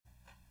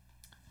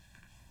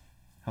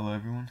Hello,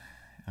 everyone.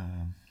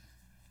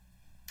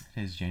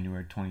 Today is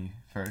January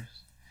 21st.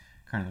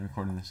 Currently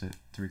recording this at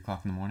 3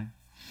 o'clock in the morning.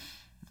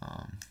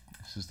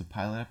 This is the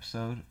pilot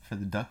episode for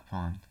the Duck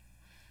Pond.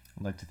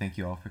 I'd like to thank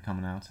you all for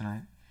coming out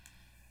tonight.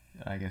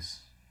 I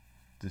guess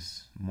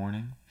this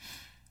morning.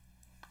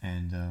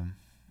 And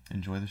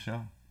enjoy the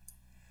show.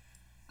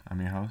 I'm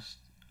your host,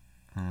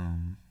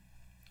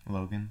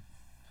 Logan.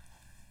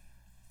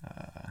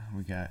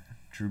 We got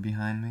Drew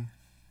behind me,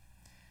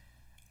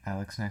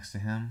 Alex next to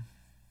him,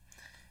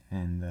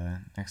 and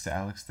next to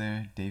Alex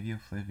there, Davio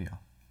Flivio.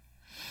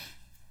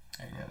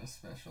 I got a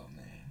special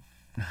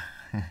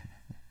name.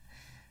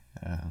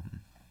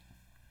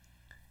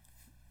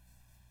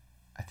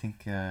 I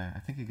think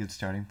a good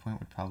starting point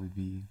would probably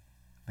be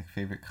like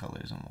favorite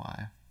colors and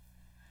why.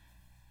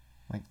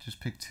 Like just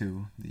pick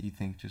two that you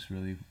think just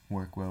really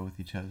work well with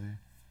each other.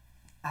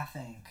 I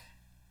think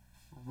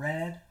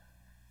red,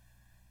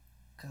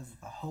 because of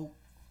the hope,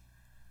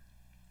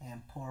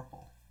 and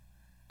purple,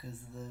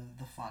 because of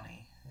the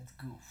funny. It's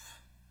goof.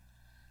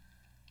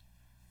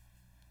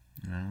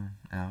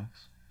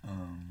 Alex?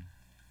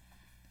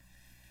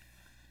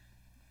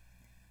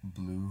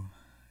 Blue,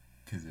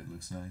 because it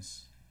looks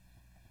nice.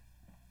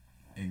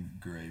 And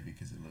gray,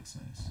 because it looks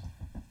nice.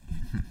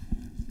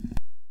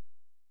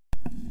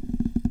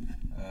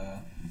 I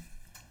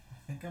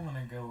think I'm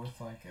gonna go with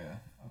like a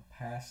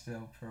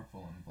pastel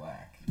purple and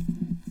black.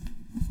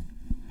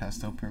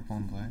 Pastel purple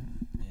and black?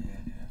 Yeah,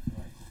 dude, I feel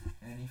like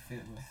any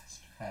fit with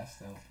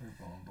pastel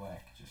purple and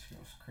black just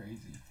goes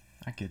crazy.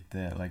 I get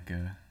that, I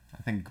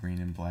think green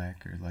and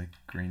black, or like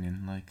green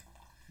and like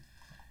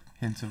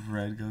hints of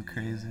red go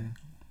crazy.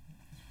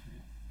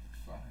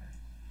 It's fire.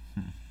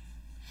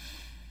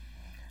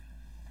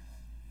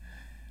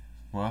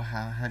 Well,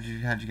 how'd you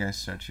guys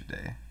start your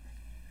day?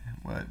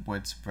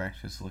 What's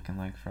breakfast looking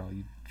like for all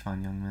you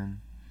fun young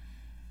men?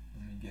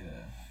 Let me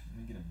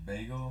get a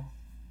bagel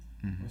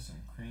with some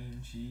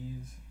cream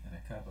cheese and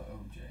a cup of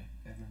OJ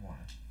every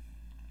morning.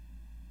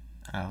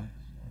 Alex,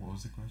 What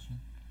was the question?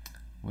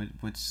 what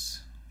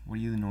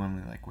do you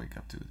normally like wake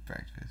up to with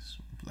breakfast,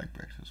 like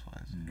breakfast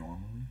wise?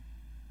 Normally?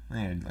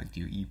 Yeah, like do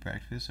you eat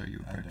breakfast or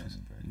you I don't breakfast?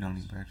 eat breakfast. You don't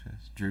eat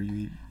breakfast. Drew, you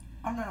eat?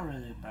 I'm not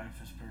really a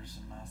breakfast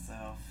person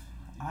myself.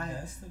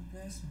 That's the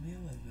best meal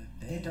of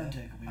the day. It don't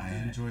take me. I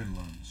enjoy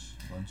lunch.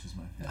 Lunch is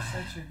my That's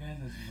favorite. such your guys'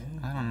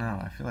 mood. I don't know.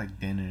 I feel like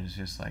dinner is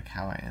just like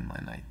how I end my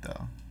night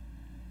though.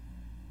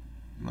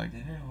 Like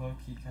Dinner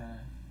low-key kind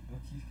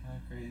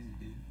of crazy,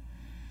 dude. You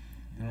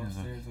go Dinner's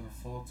upstairs with a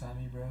full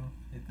tummy, bro.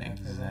 Hit that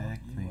pillow.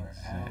 Exactly, You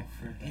are out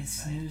for the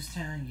It's night. Snooze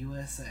Town,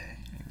 USA.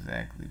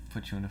 exactly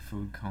put you in a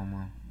food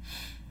coma.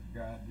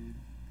 God, dude.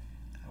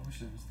 I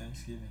wish it was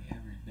Thanksgiving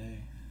every day.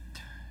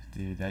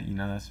 Dude, that's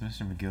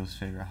Mr. McGill's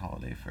favorite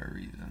holiday for a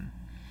reason.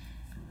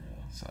 For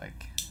real. It's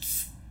like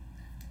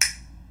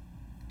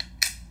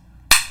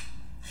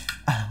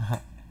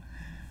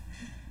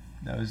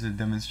that was a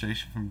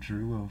demonstration from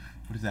Drew of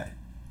what is that?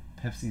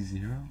 Pepsi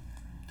Zero?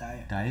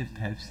 Diet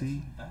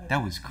Pepsi? Diet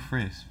That was Pepsi.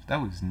 crisp.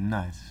 That was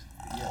nuts.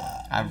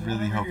 Yeah. I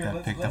really hope that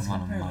let's, picked let's up on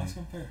a compare, mic. Let's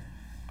compare.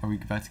 Are we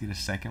about to get a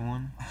second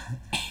one?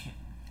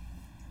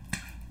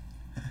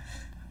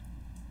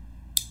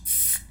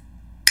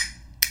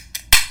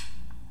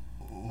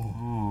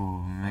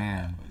 Oh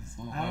man.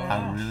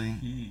 I really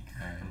Peak.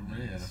 Alright,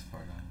 we gotta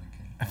fart on the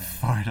cake. I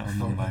fart on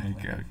the Fart on the mic.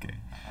 mic. Okay.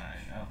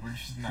 Alright, we're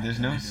just not There's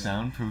gonna no do it.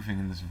 soundproofing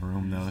in this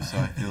room though, so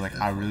I feel like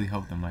I really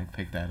hope the mic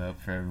picked that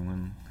up for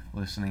everyone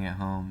listening at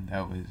home.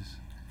 That was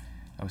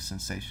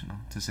sensational,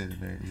 to say the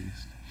very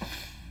least.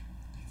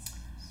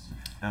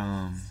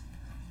 Yeah,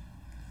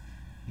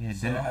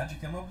 So how'd you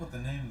come up with the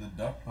name of the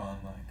duck pond?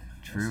 Like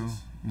Drew,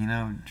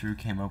 what's Drew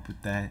came up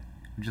with that.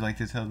 Would you like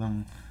to tell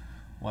them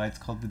why it's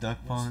called the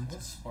Duck Pond?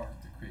 What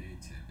sparked the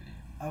creativity?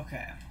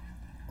 Okay,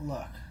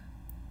 look.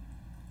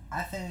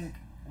 I think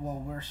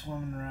what we're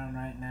swimming around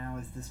right now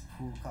is this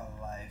pool called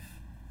life,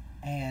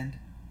 and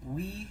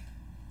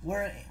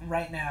we're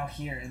right now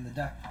here in the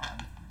duck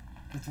pond,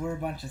 because we're a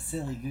bunch of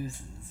silly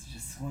gooses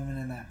just swimming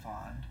in that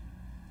pond.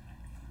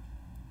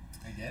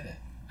 I get it.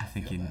 I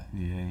think feel you that.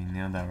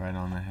 nailed that right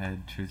on the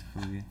head.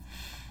 Truthfully,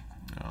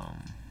 I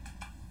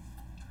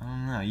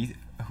don't know.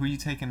 Who you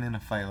taking in a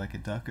fight, like a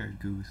duck or a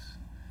goose?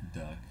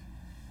 Duck.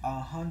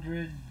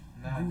 100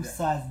 Nah,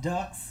 goose-sized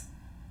ducks,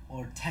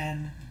 or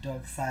 10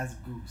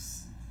 duck-sized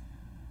goose.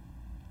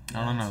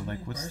 I don't know, to like,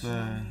 me what's the-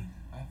 personally,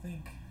 I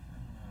think I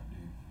don't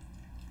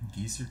know,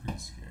 dude. Geese are pretty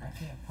scary. I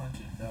can't punch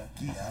a duck.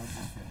 Dude. I would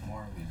just feel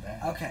morally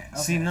bad. Okay.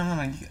 See, no.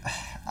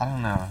 I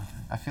don't know.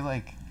 I feel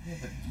like Yeah,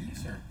 but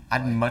geese are.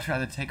 I'd like, much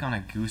rather take on a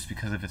goose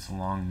because of its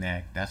long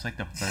neck. That's like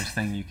the first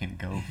thing you can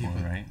go for,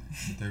 right?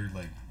 They're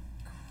like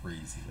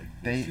crazy. Like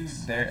They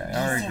vicious. they Geese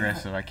are are-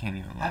 aggressive. I can't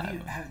even lie.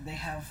 They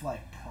have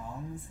like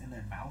prongs in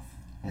their mouth?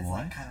 It's What?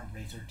 like kind of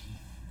razor teeth.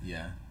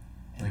 Yeah.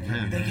 And Like Really?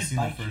 have you they ever could seen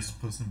the bite you. first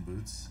Puss in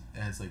Boots? It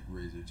has like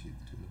razor teeth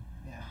to it.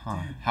 Yeah.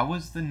 Huh? Dude. How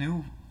was the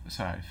new?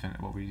 Sorry,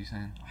 what were you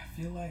saying? I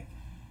feel like.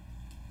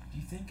 Do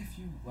you think if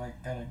you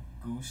like got a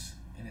goose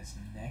and its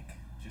neck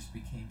just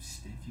became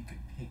stiff, you could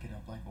pick it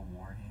up like a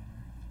warhammer?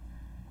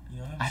 You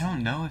know what I'm I don't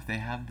saying? know if they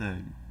have the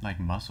like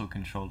muscle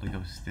control to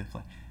go stiff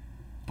like,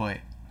 but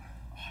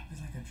Oh, it'd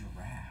be like a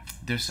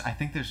giraffe. I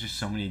think there's just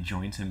so many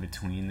joints in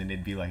between that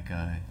it'd be like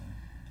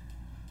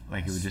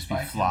like it would just be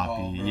Spiking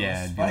floppy. ball, bro.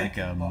 Yeah, it'd be like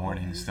a Spiking ball,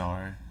 morning dude.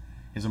 star.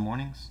 Is it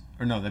mornings?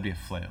 Or no, that'd be a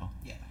flail.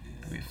 Yeah.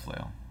 That'd be a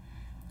flail.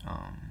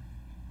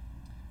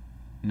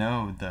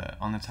 No,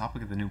 on the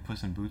topic of the new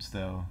Puss in Boots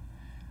though,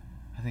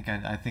 I think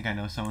I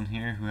know someone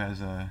here who has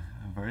a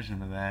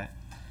version of that.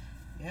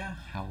 Yeah.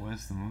 How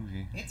was the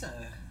movie? It's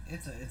a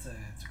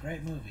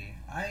great movie.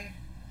 I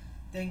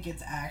think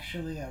it's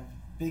actually a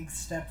big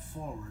step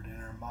forward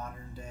in our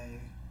modern day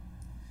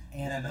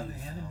animated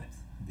films.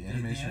 The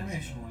animation,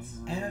 was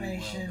really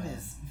Animation well done.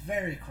 is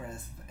very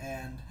crisp,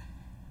 and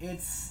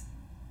it's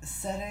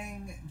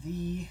setting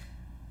the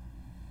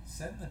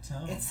Setting the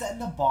tone. it's setting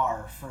the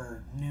bar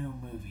for new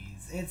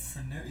movies. It's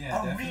For new, a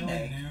definitely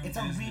remake. New It's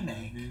a Disney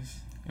remake. Movies.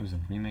 It was a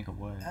remake of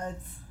what?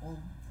 it's well,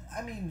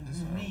 I mean, It's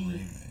not a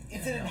remake.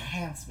 it's Yeah, an no.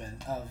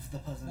 enhancement of the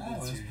Puss in No, it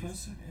Boots was series.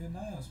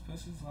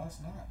 Pussy's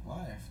last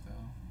life though.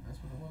 That's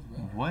what it was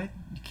about. What?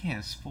 You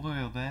can't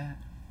spoil that.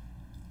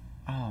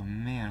 Oh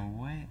man,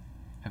 what?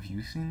 Have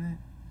you seen it?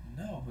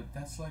 No, but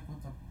that's like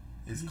what the.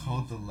 It's previews-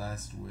 called The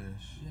Last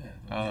Wish. Yeah.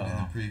 Oh. And in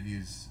the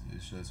previews,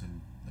 it shows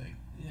him like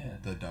Yeah.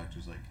 the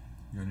doctor's like,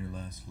 "You're on your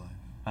last life."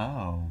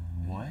 Oh,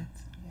 what?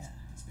 Yeah.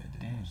 This guy didn't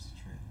Dang. watch the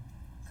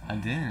trailer. I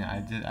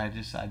didn't.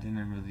 I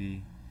didn't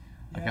really.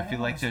 Like, Yeah, I feel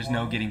don't like wanna there's no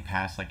spoil it. getting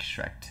past like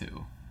Shrek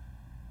 2.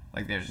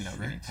 Like there's no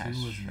getting Shrek 2 past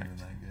wasn't Shrek. even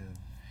that good.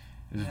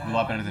 It was Yeah, a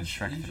lot better you than just-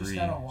 Shrek you 3. just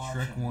gotta watch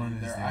Shrek them, 1 dude.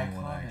 is They're the only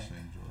one I iconic. actually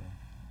enjoy.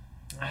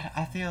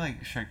 I feel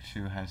like Shrek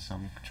 2 has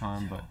some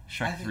charm, but I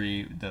Shrek think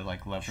 3, the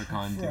like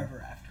leprechaun dude,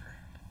 Forever After.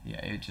 yeah,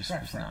 it just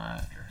Shrek was Forever not.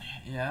 After.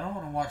 Yeah, I don't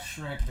want to watch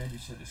Shrek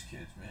babysit his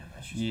kids, man.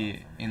 That's just Yeah,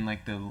 not for me. and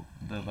like the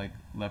like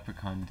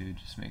leprechaun dude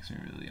just makes me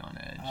really on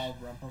edge. Oh,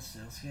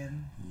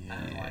 Rumpelstiltskin. Yeah. I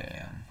don't like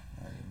Yeah. him.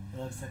 He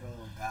looks like a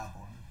little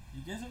goblin.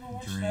 You guys ever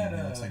watch Dream. that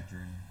He looks like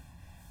Dream.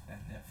 that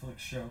Netflix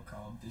show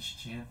called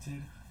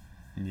Disenchanted?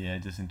 Yeah,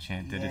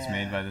 Disenchanted. It's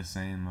made Yeah. by the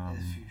same.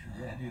 His future.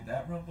 Yeah, dude,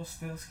 that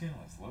Rumpelstiltskin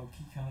was low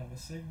key kind of a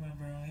Sigma,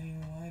 bro. I ain't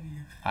even gonna lie to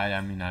you.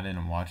 I mean, I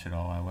didn't watch it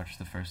all. I watched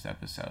the first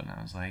episode, and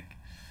I was like,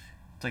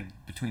 it's like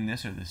between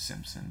this or The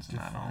Simpsons, and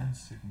I Define don't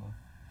Sigma.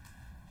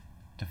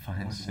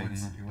 define What's-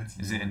 Sigma. what's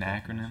Is your it an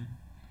definition? acronym?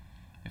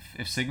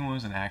 If Sigma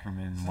was an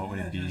acronym, what would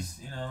it Somebody be? that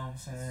just, you know what I'm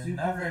saying? Super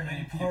Not very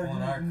many people in our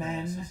important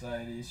men. current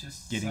society. It's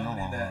just Getting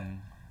somebody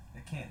along.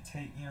 that can't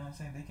take, you know what I'm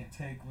saying? They can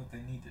take what they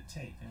need to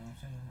take, you know what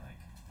I'm saying?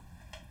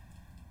 Like,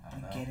 I don't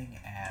And know. getting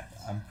abs.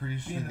 I'm pretty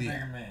sure Being the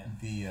bigger man.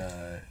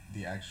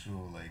 the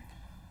actual like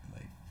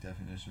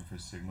definition for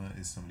Sigma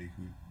is somebody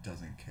who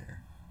doesn't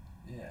care.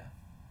 Yeah.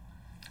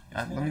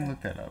 Let me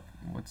look that up.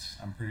 What's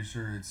I'm pretty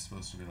sure it's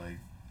supposed to be like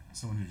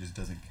someone who just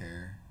doesn't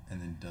care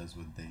and then does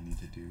what they need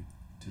to do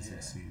to Yeah.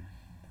 succeed.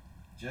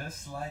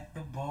 Just like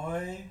the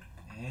boy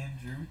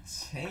Andrew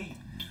Tate.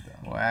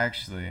 well,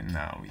 actually,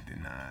 no, we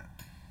did not.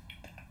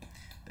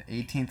 The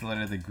 18th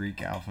letter of the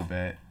Greek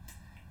alphabet,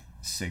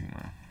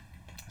 Sigma.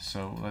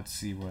 So let's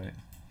see what.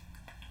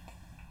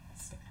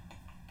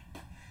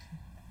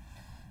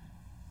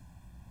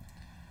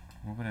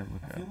 What would I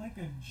look I feel up? like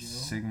a Jill.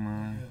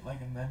 Sigma. Like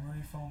a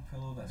memory foam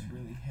pillow that's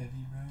really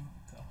heavy, bro.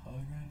 To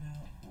hug right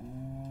now.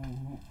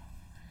 Ooh.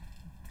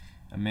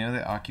 A male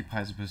that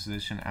occupies a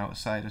position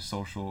outside a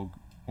social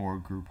or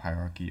group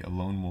hierarchy, a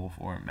lone wolf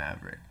or a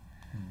maverick.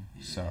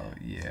 So,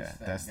 yeah, just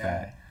that's guy.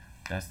 that.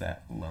 That's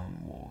that lone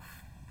wolf.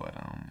 But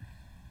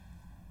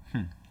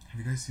Have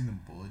you guys seen the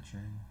Bullet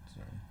Train?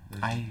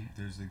 Sorry.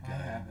 There's a I guy.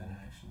 haven't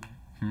actually.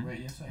 Hmm? Wait,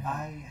 yes, I have.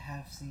 I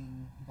have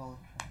seen Bullet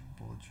Train.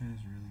 Bullet Train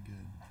is really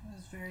good. It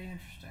was very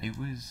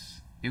interesting.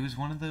 it was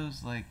one of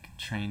those like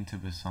Train to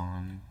Busan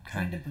Train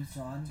kind to of,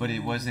 Busan. but it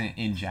wasn't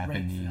in Great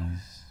Japanese. film.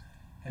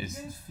 Have you is-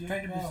 guys feel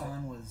Train to about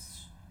Busan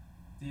was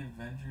the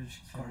Avengers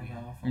killing Korean.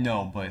 off? No,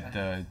 all but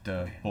the the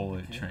Korean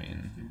Bullet characters,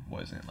 Train dude.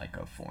 wasn't like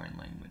a foreign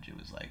language. It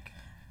was like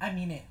I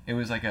mean it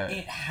was like a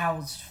it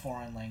housed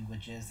foreign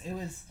languages. It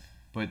was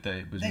but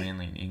it was they-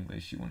 mainly in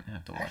English. You wouldn't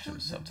have to watch actually it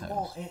with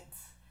subtitles. well,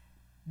 it's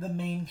the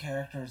main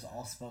characters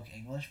all spoke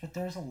English, but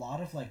there's a lot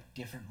of like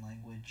different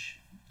language.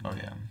 Oh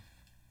yeah.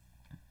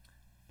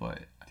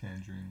 But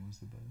Tangerine was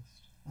the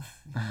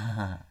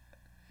best.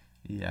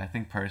 yeah, I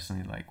think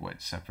personally, like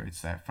what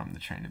separates that from the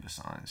Train to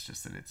Busan is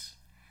just that it's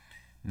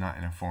not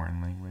in a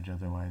foreign language.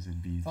 Otherwise,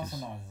 it'd be It's just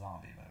also not a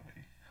zombie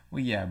movie.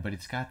 well, yeah, but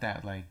it's got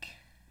that like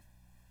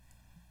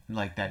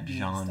that Being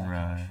stuck on a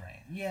genre. train.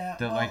 Yeah.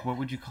 The well, like what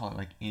would you call it?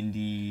 Like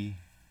indie,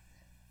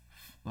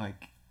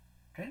 like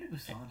Train to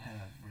Busan had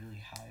a really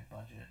high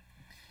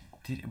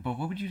budget. but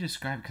what would you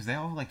describe? Because they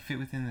all like fit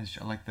within this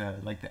like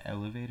the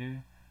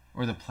elevator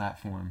or the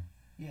platform.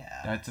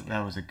 Yeah.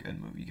 That was a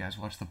good movie. You guys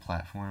watched The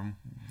Platform?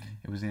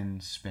 It was in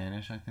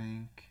Spanish, I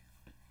think.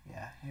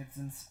 Yeah, it's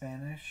in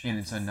Spanish. And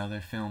it's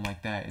another film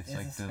like that. It's It's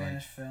like a the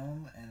Spanish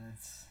film, and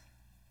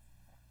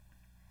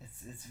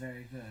it's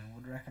very good.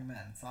 Would recommend.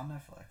 It's on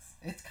Netflix.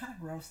 It's kind of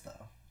gross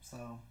though,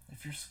 so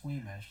if you're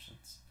squeamish,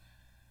 it's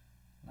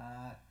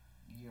not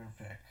your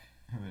pick.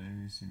 Have any of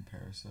you seen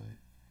Parasite?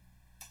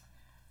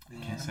 The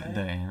Can't say anime?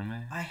 the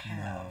anime. I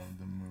have. No,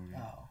 the movie.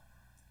 Oh,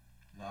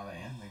 No, the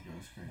anime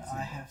goes crazy.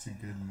 I have It's a seen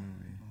good it.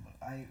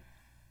 movie.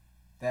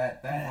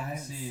 That I haven't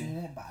MC seen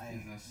it, but I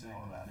is a know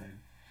signal, about it.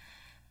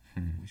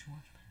 dude. Hmm. We should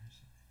watch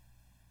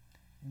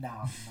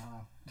Parasite.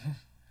 No, no.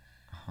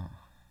 Huh.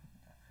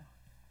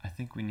 I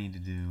think we need to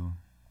do.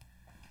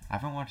 I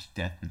haven't watched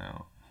Death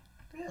Note.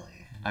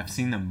 Really? I've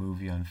seen the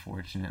movie,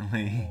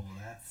 unfortunately. Oh,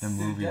 that's. The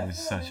movie Death was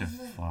Note such a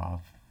isn't-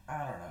 flop. I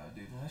don't know,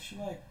 dude. Unless you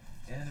like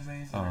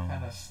animes that Oh. are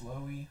kind of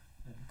slowy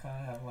and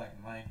kind of have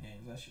like mind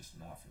games, that's just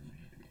not for me,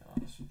 to be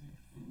honest with you.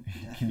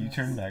 Can you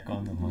turn back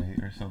on the light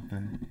or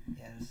something?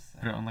 Yeah, just,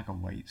 Put it on like a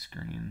white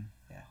screen.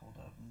 yeah, hold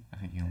up. I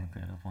think you can look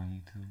that up on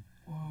YouTube.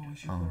 Whoa, we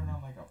should put it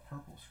on like a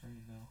purple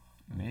screen though.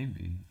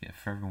 Maybe. Yeah,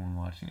 for everyone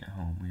watching at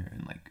home, we are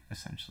in like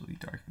essentially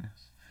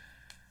darkness.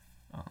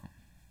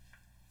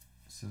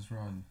 Since we're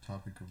on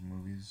topic of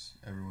movies,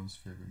 everyone's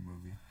favorite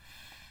movie.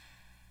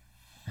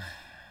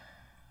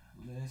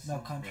 Listen, No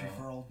Country bro.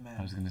 for Old Men.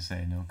 I was gonna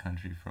say No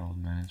Country for Old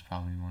Men is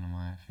probably one of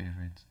my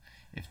favorites,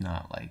 if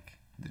not like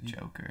The You-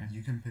 Joker.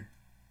 You can pick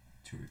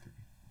 2 or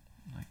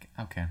 3. Like,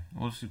 okay,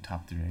 we'll just do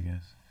top 3, I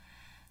guess.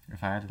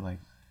 If I had to, like,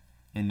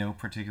 in no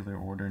particular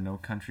order, No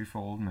Country for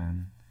Old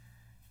Men,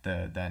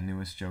 that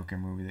newest Joker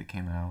movie that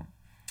came out,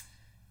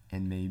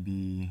 and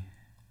maybe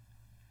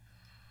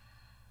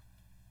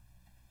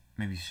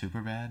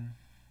Superbad.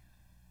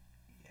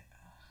 Yeah,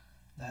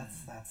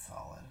 that's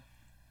solid.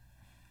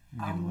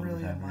 Give a I'm little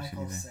really a diversity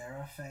Michael there.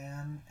 Cera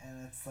fan,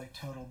 and it's like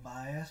total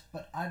bias,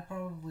 but I'd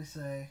probably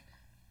say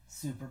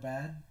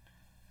Superbad,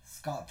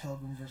 Scott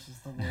Pilgrim versus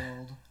the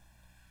World,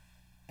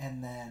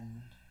 and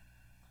then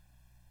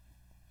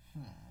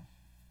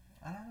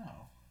I don't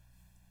know.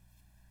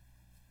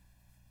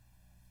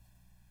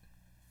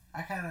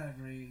 I kind of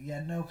agree.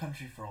 Yeah, No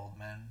Country for Old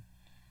Men,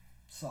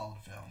 solid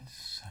film. It's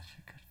such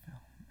a good film,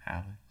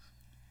 Alex.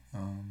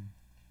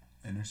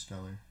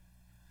 Interstellar.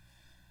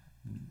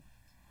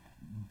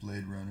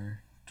 Blade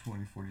Runner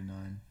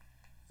 2049.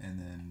 And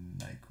then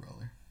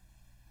Nightcrawler.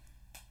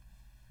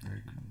 Very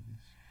good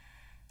movies.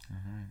 All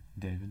right,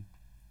 David.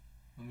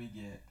 Let me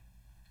get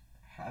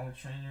How to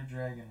Train Your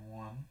Dragon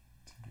 1.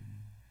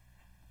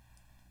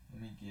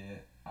 Let me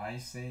get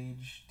Ice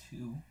Age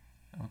 2.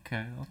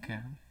 Okay.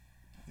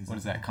 What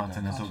is the that? one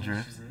Continental Continental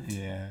Drift? Drift?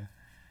 Yeah.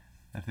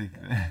 I think. Yeah,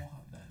 they all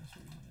have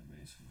dinosaurs in it,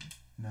 basically.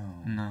 No.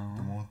 No.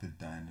 The one with the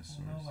dinosaurs.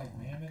 Well, no, like the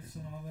one with mammoths the-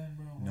 and all that,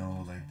 bro. What No, are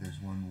those like called? there's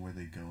one where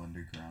they go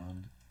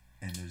underground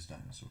and there's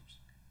dinosaurs.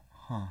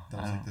 Huh. That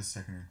I was like don't- the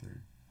second or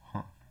third.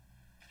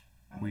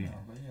 I don't weird.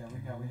 know, but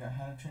yeah, we got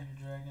How to Train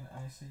Your Dragon,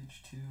 Ice Age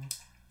 2.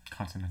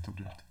 Continental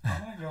Drift.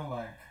 I'm gonna go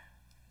like,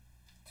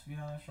 to be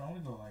honest, I'm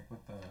gonna go like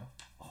with the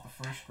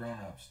first Grown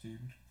Ups, dude.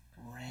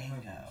 That movie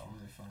was Rango.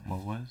 really fun. What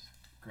was?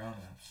 Grown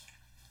Ups.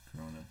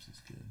 Grown Ups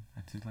is good.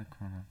 I did like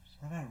Grown Ups.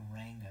 What about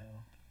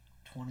Rango?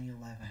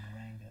 2011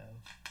 Rango.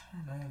 I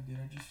don't know, dude.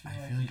 I just feel I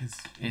like feel like you- it's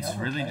you It's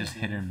never really played just it.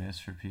 hit or miss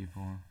for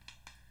people.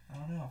 I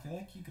don't know. I feel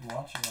like you could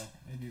watch it like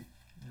maybe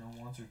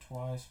once or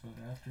twice, but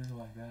after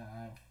like that,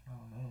 I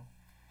don't know.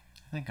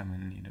 I think I'm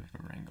in need of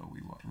a Rango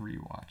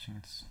rewatching.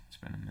 It's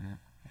been a minute.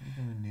 I think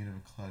I'm in need of a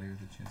Cloudy with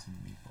a Chance of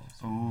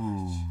Meatballs.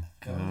 Ooh,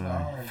 Those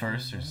are good. a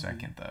First good or movie.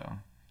 second though.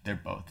 They're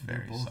both They're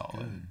very both solid.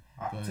 good,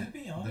 but To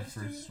be honest,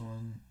 the first dude,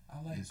 one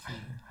I like is two.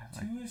 better. I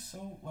like 2 is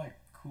so like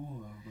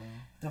cool though, bro.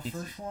 The It's-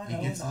 first one it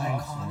is gets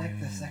iconic.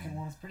 The awesome. second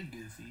one is pretty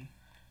goofy.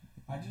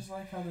 I just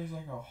like how there's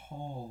like a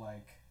whole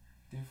like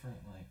different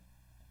like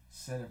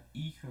set of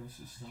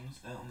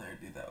ecosystems down there,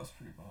 dude. That was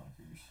pretty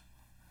bonkers.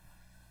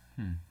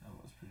 That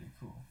was pretty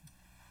cool.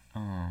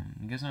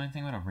 You guys know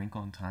anything about A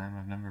Wrinkle in Time?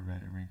 I've never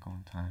read A Wrinkle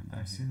in Time. But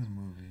I I've hear- seen the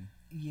movie.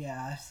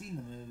 Yeah, I've seen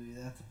the movie.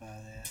 That's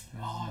about it. It's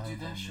Oh, not dude, a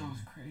that bad show's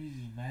movie.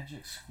 crazy.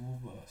 Magic School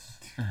Bus.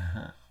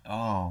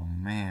 Oh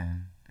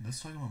man.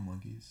 Let's talk about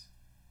monkeys.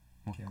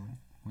 Well, Can we?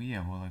 well,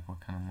 yeah. Well, like what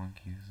kind of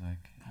monkeys?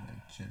 Like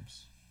Like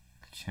chimps.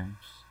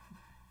 chimps.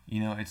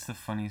 You know, it's the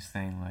funniest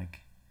thing.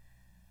 Like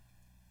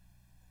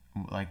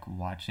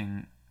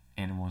watching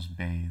animals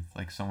bathe.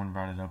 Like someone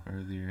brought it up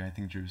earlier. I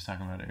think Drew was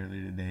talking about it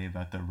earlier today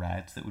about the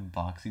rats that would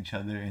box each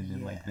other and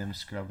then like Yeah. them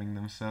scrubbing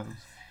themselves.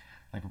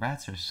 Like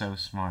rats are so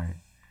smart.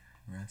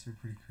 Rats are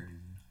pretty crazy.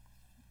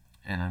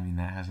 And I mean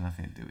that has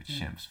nothing to do with Dude.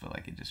 chimps, but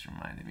like it just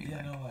reminded me Yeah,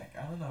 like no, like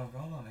I don't know,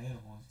 going on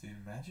animals, dude.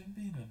 Imagine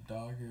being a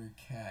dog or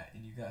a cat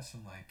and you got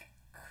some like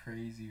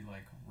crazy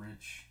like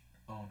rich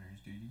owners,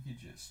 dude. You could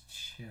just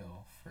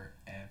chill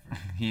forever.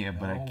 yeah, The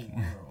but whole I can't.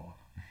 world.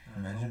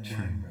 Imagine No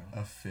way, being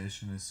bro. a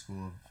fish in a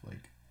school of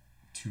like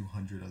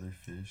 200 other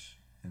fish,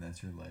 and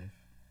that's your life.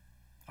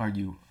 Are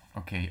you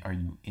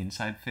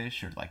inside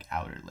fish or like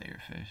outer layer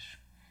fish?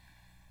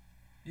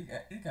 You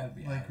gotta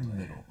be Like outer layer.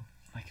 middle.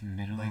 Like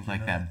middle, Like, like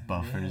you're that not-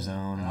 buffer Yeah.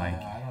 zone, I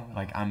don't know.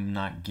 like I'm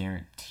not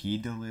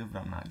guaranteed to live,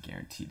 but I'm not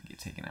guaranteed to get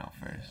taken out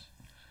first.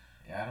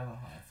 Yeah, I don't know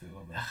how I feel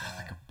about that.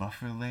 Like a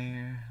buffer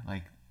layer,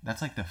 like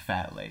that's like the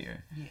fat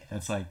layer. Yeah.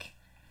 That's like,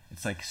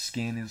 it's like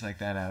skin is like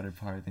that outer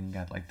part, then you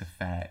got like the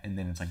fat, and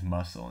then it's like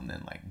muscle, and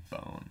then like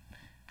bone.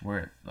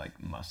 We're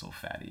like muscle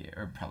fatty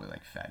or probably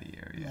like fatty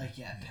area. Like,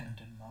 yeah,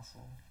 tendon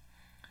muscle.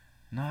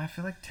 No, I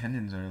feel like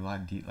tendons are a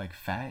lot deep. Like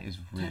fat is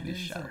really Tendons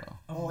shallow.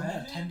 Oh, no,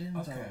 Imagine-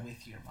 tendons okay. are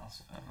with your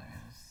muscle.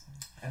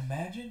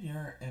 Imagine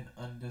you're an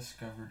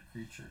undiscovered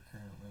creature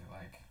currently.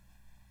 Like,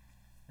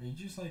 are you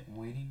just like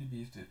waiting to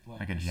be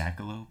Like a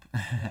jackalope.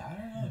 Yeah,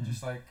 I don't know.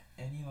 Just like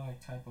any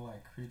like type of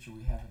like creature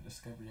we haven't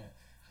discovered yet.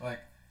 Like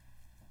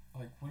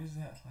what is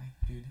that like,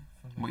 dude?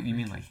 From the What you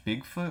mean, creatures?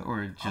 like Bigfoot,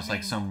 or just I like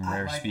mean, some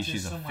rare like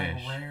species just of some,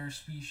 fish? Like rare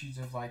species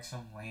of like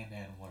some land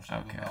animal or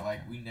something Okay, that like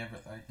okay. we never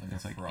like. Like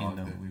It's a like frog in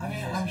the- that we've I mean,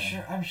 never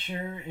I'm seen.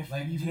 sure if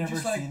Like, you've you never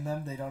just, like- seen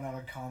them, they don't have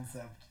a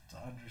concept to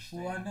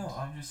understand. Well, I know.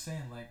 I'm just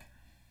saying like.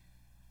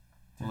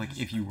 Well, they're like,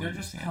 just- if you were they're to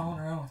just see palling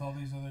them. around with all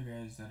these other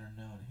guys that are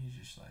known. He's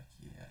just like,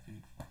 yeah,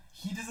 dude.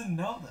 He doesn't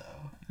know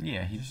though.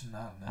 Yeah, He's he's. just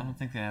not I known. don't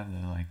think they have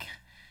the like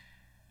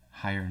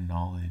higher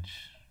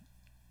knowledge,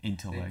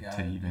 intellect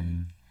gotta to do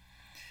even.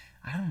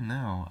 I don't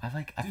know. I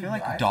Dude, feel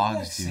like I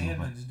dogs feel do. like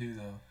But salmons do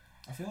though.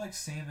 I feel like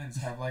salmons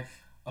have like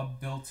a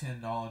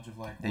built-in knowledge of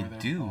like They where they're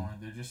do. born.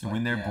 They're just like,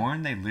 when they're yeah.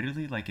 born, they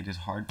literally like it is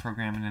hard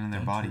programming into their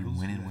Don't body turtles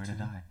when do and that where to too?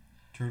 die.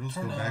 Turtles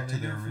go No, back they to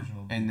their do it for-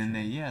 original beach. And then they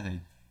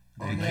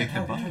Oh, they yeah, kick the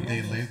how bucket. They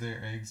turtles- lay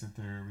their eggs at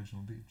their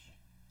original beach.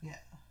 Yeah.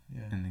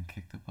 Yeah. And then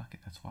kick the bucket.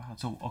 That's wild.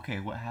 So okay,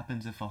 what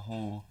happens if a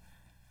whole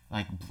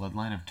like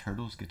bloodline of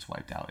turtles gets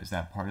wiped out? Is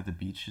that part of the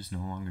beach just no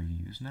longer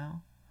used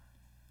now?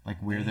 Like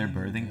where their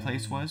birthing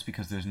place was,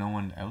 because there's no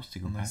one else to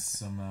go Unless back.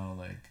 somehow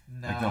like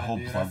Nah, the whole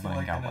dude, I feel bloodline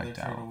like got another wiped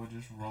turtle out. would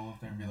just roll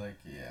up there and be like,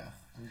 yeah,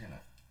 we're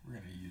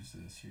gonna use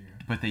this here.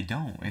 But they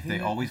don't. If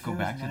they always go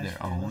back to their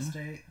real own,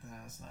 estate, then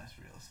it's nice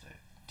real estate.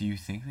 do you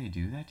think they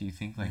do that? Do you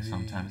think like Maybe-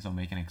 sometimes they'll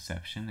make an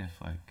exception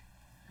if like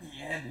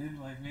Yeah, dude.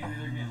 Like maybe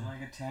they're getting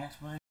like attacked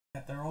by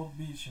at their old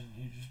beach, and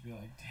you just be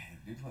like, dang,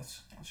 dude,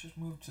 let's just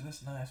move to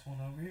this nice one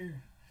over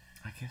here.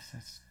 I guess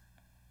that's.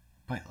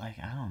 But like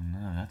I don't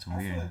know. That's I feel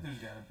weird. like there's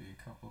gotta be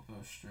a couple of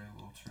those stray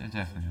little There turtles that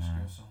definitely just are.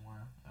 go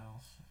somewhere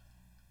else.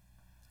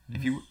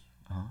 If you,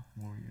 huh?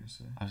 What were you gonna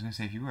say? I was gonna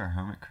say if you were a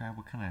hermit crab,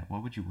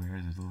 what would you wear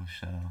as a little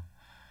shell?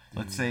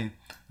 Let's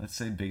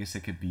say biggest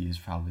it could be is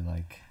probably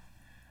like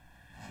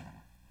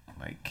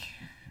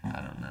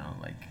I don't know,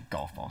 like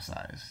golf ball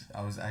size.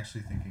 I was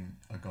actually thinking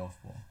a golf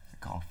ball.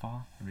 A golf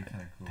ball? That'd be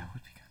kind of cool. That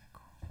would be kind of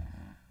cool.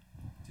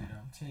 Dude,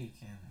 I'm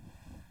taking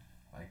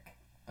like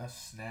a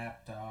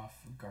snapped off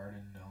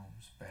garden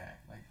gnome's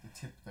back, like the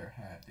tip of their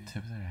hat, dude.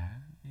 Tip of their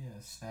hat? Yeah,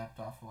 snapped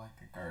off like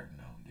a garden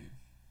gnome, dude.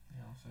 You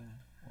know what I'm saying?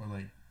 Or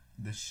like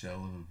the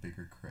shell of a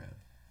bigger crab.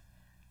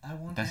 I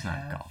want That's to not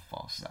have, golf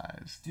ball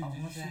size. Dude, I did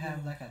you want to see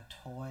have the- like a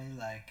toy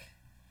like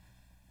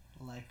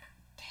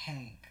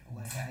tank.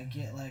 Like I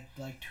get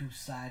like two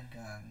side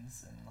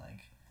guns and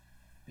like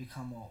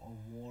become a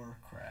war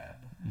crab.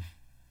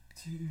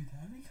 Dude,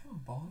 that'd be kind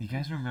of bonkers. You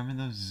guys remember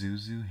those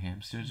Zuzu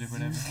hamsters or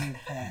whatever? Zuzu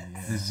pets.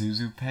 Yeah. The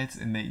Zuzu pets,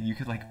 and you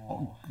could like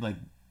Oh.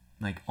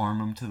 like arm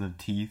them to the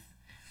teeth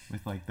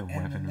with like the And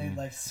then weaponry. they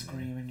like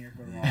scream in your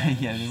garage.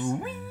 Yeah, they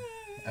were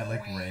At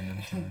like random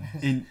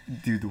times. And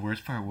dude, the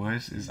worst part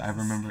is I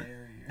remember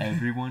Scarier.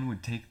 everyone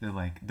would take the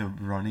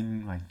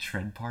running like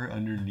tread part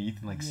underneath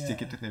and like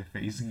stick it Yeah. to their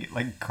face and get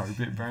like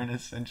carpet burn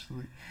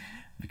essentially,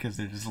 because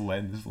they're just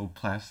letting this little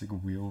plastic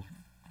wheel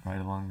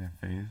right along their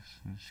face.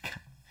 And it's kind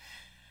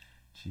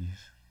of, jeez,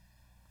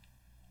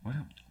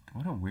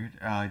 what a weird.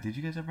 Did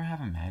you guys ever have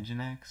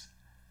Imaginext?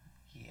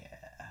 Yeah.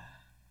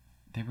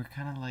 They were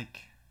kind of like,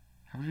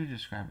 how would you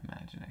describe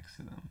Imaginext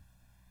to them?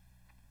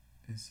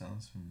 It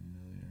sounds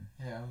familiar.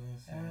 Yeah, I was gonna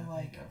say. They're I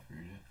like- think I've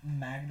heard it.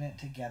 Magnet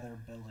together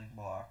building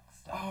blocks.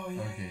 Stuff. Oh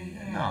yeah, Okay,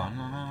 yeah, yeah.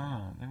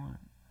 No, they weren't.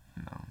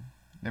 No,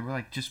 they were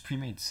like just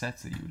pre-made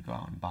sets that you would go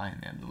out and buy,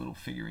 and they had the little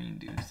figurine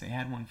dudes. They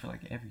had one for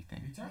like Are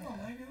everything. you talking about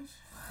Legos?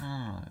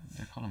 No,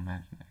 they're called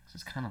Imaginext.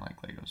 It's kind of like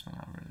Legos, but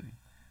not really.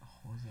 Oh,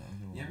 what was that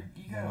other one? Yeah,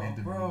 you That gotta- made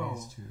the bro.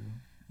 movies too.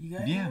 You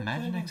guys Yeah, ever play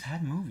Imaginext those-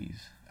 had movies.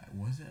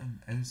 Was it?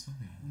 It was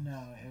something.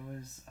 No, it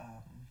was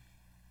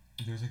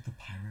There was like the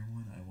pirate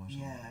one. I watched.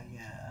 yeah, all of them.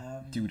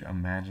 yeah. Dude,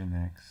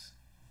 Imaginext.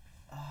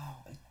 Oh,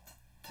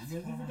 You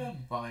guys ever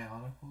done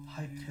Bionicle?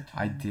 Hyped dude? the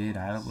I time did.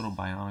 I had a was- little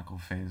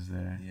Bionicle phase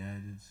there. Yeah, I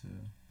did too.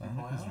 The Bionicles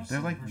were Bionicles They're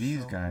were like so these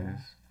cool. guys.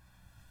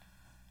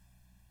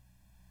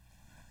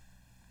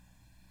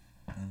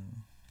 I don't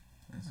know.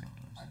 That's not what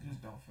I I'm saying.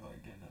 just don't feel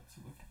like getting up to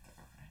look at that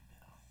right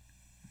now.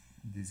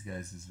 These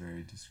guys is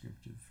very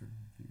descriptive for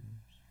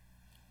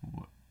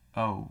viewers.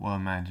 Oh, well,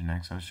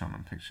 Imaginext. I was showing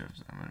them pictures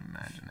of them in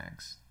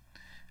Imaginext.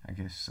 I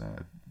guess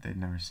they'd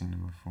never seen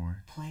them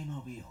before.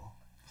 Playmobil.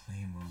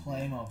 Playmobil.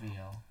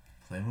 Playmobil.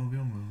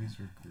 Playmobil movies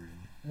were great.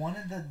 One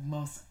of the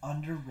most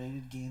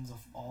underrated games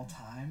of all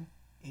time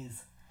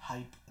is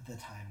Hype the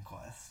Time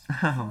Quest.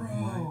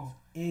 Bro,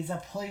 It is a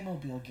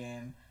Playmobil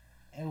game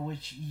in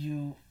which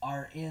you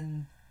are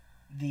in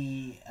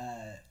the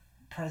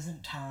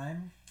present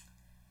time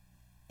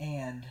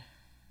and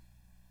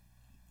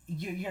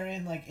you're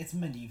in like it's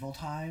medieval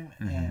time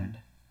Mhm. and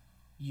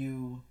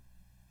you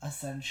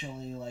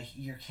essentially like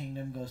your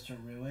kingdom goes to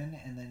ruin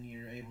and then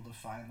you're able to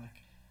find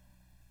like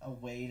a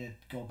way to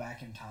go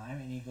back in time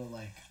and you go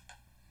like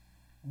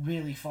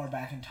really far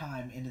back in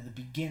time into the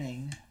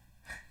beginning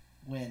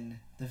when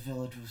the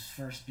village was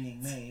first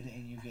being made,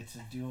 and you get to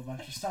do a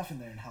bunch of stuff in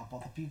there and help all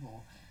the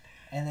people.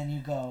 And then you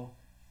go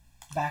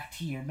back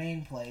to your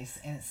main place,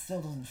 and it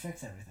still doesn't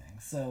fix everything.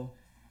 So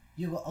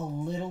you go a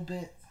little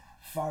bit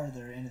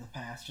farther into the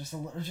past, just a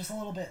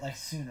little bit like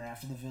sooner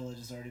after the village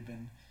has already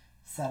been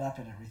set up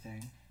and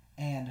everything,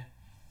 and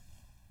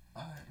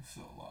I'm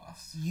so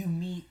lost. you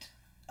meet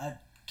a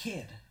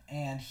kid,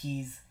 and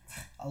he's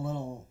a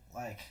little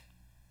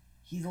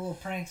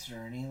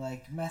prankster, and he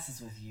like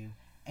messes with you.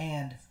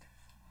 And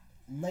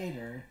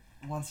later,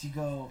 once you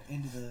go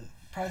into the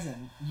present,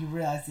 you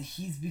realize that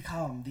he's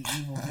become the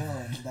evil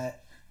villain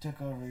that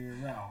took over your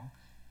realm.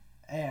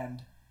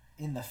 And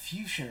in the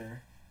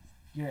future,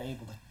 you're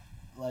able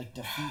to like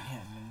defeat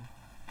him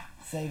and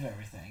save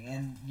everything.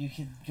 And you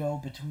could go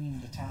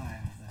between the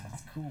times, and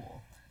it's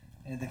cool.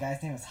 And the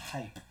guy's name is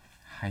Hype.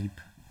 Hype.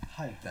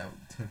 That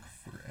took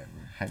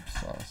forever. Hype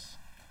sauce.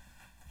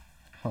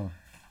 Huh.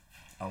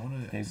 I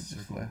want to David just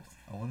circle. left.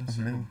 I want to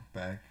circle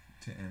back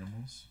to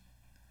animals.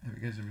 Have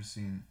you guys ever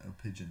seen a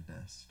pigeon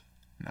nest?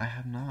 I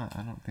have not.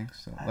 I don't think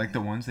so. I Like the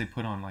think- ones they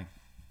put on like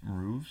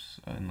roofs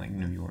in like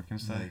New York and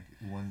stuff.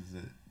 Like ones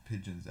that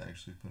pigeons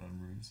actually put on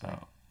roofs. Like,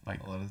 Oh,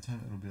 like a lot of the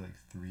time it'll be like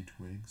 3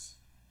 twigs,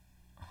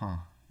 huh?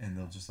 and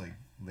they'll just like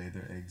lay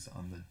their eggs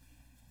on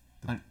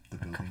the Like a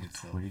building couple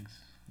itself. twigs.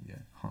 Yeah.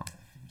 Huh.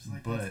 I'm just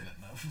like, But- that's good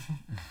enough.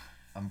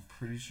 I'm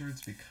pretty sure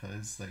it's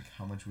because like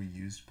how much we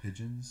used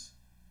pigeons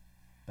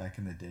back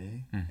in the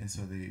day, Mhm. and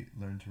so they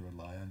learned to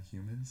rely on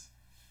humans,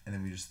 and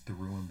then we just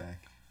threw them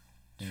back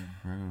in.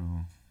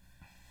 True.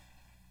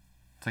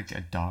 It's like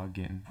a dog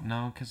getting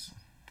because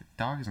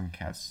dogs and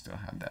cats still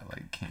have that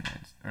like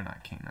canine or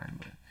not canine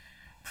but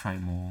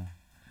primal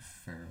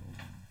Feral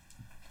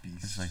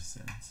beast It's like-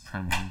 sense.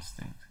 primal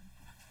instinct.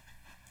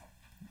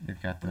 They've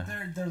got But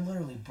the they're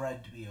literally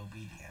bred to be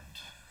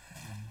obedient.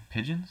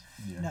 pigeons.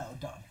 Yeah. No,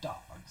 dogs.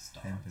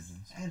 And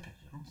pigeons. And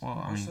pigeons. Well, I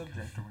What mean,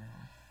 subject are we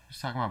on?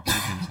 just talking about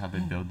pigeons, how they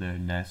build their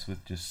nests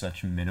with just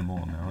such minimal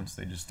amounts,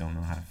 they just don't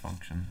know how to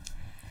function,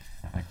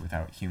 like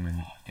without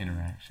human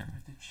interaction.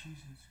 Where'd the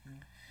cheeses go?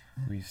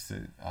 We used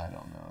to, I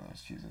don't know,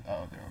 those cheeses.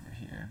 Oh, they're over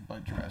here.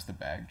 But Drew has the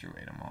bag. Drew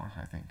ate them all,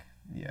 I think.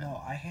 Yeah. No,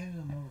 I handed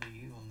them over to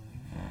you on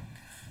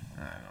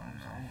the. I don't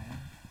know.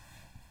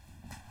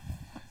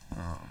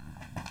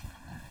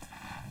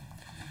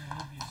 I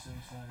would be so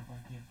sad if I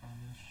can't find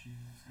those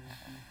cheeses. Oh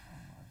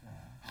my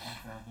god. I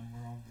found them.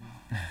 We're all good.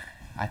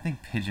 I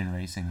think pigeon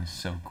racing is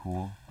so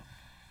cool.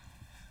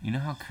 You know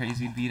how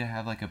crazy it'd be to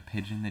have like a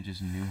pigeon that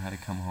just knew how to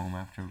come home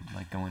after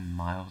like going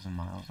miles and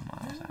miles and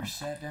miles I've never out.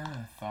 sat down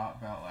and thought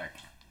about like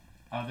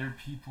other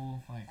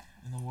people like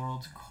in the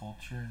world's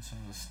culture and some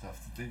of the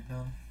stuff that they've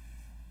done.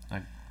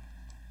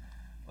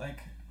 Like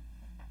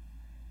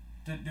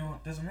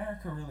does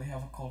America really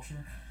have a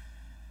culture?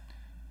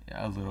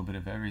 Yeah, a little bit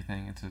of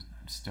everything. It's a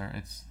start.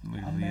 It's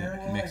literally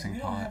America, a mixing we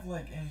don't pot. have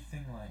like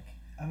anything like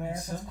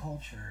America's Some-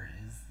 culture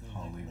is the like,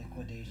 Hollywood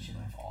liquidation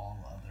is of all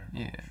other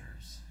Yeah.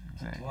 cultures.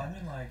 Exactly. well, I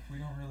mean like you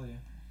don't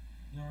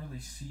really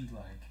see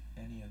like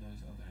any of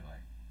those other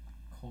like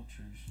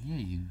cultures. Yeah,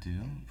 you do.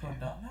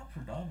 Not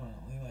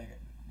predominantly like.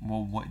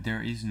 Well, what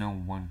there is no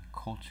one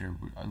culture.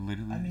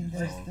 Literally. I mean,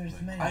 It's all, there's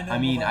like- many. I know, I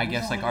mean, but, I like, we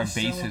guess don't like our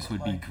really basis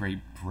would be like- Great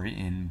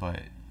Britain, but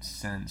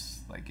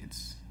since like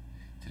it's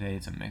today,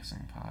 it's a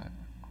mixing pot.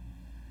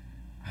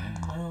 I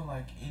don't know,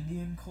 like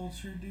Indian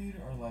culture, dude,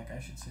 or like I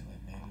should say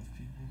like native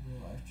people,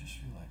 bro. I just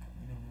feel like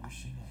we don't really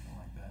see nothing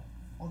like that.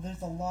 Well,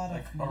 there's a lot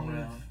Like, of Native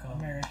around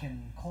continent.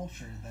 American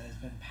culture that has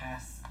been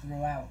passed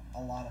throughout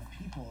a lot of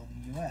people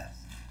in the U.S.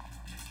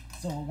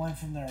 So it went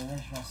from their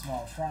original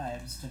small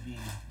tribes to being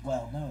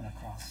well known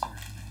across certain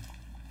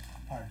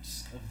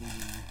parts of the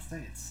United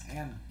States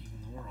and even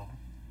the world.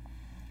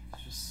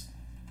 It's just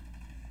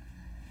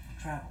it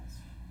travels.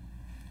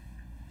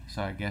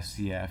 So I guess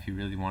yeah, if you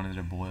really wanted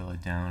to boil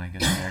it down, I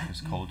guess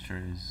America's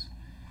culture is,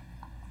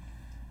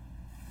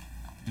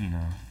 you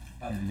know,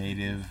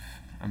 Native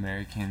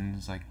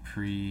Americans like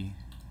pre-Columbus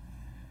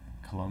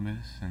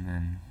and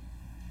then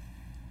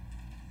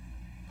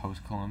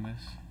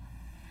post-Columbus,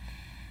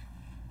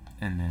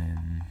 and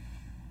then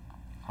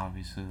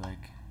obviously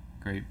like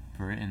Great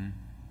Britain,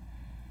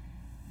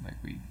 like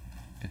we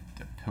did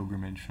the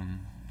pilgrimage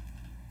from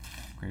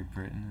Great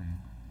Britain and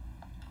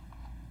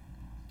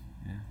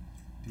yeah.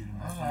 Dude,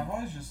 I don't know, I've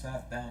always just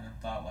sat down and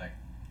thought like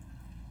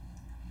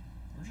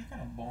we're just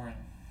kind of boring.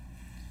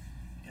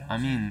 You know what I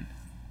I'm saying? mean,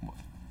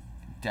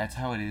 that's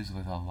how it is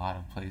with a lot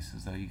of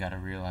places, though. You gotta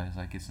realize,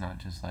 like, it's not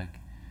just like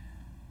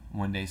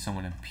one day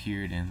someone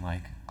appeared in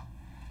like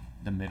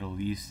the Middle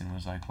East and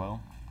was like,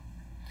 well,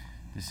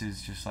 this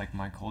is just like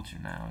my culture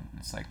now.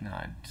 It's like,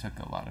 nah, it took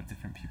a lot of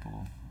different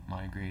people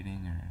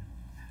migrating or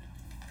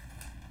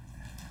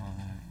all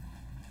that.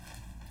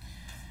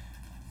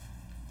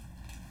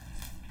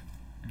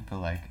 But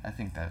like, I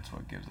think that's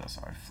what gives us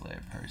our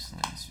flair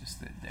personally. It's just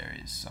that there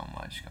is so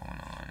much going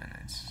on and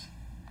it's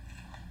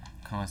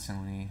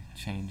constantly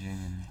changing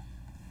and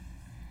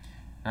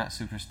not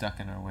super stuck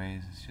in our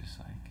ways. It's just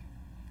like,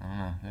 I don't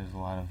know, there's a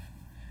lot of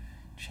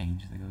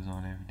change that goes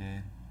on every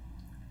day.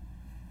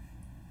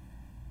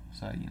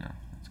 So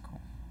that's cool.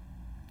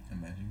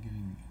 Imagine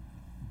getting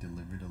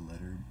delivered a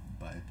letter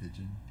by a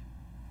pigeon.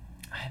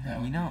 I That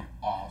know. would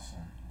be awesome.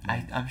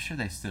 I'm sure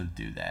they still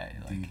do that.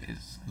 Like, Dude,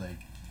 is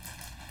like,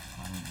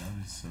 I don't know,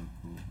 that is so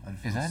cool. I'd Is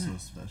feel that so an-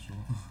 special.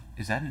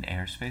 is that an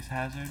airspace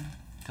hazard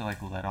to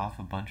like let off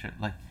a bunch of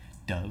like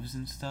doves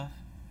and stuff?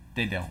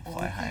 They don't Well,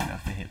 fly I high think-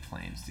 enough to hit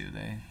planes, do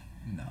they?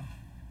 No.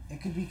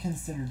 It could be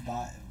considered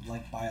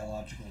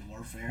biological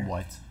warfare.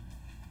 What?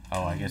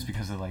 Oh, I guess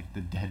because of like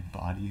the dead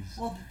bodies.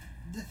 Well,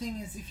 the thing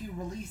is, if you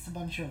release a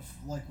bunch of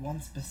like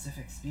one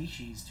specific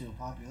species to a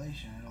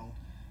population, it'll.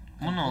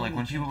 Well, no, like completely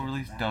when people change its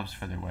release balance. doves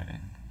for their wedding.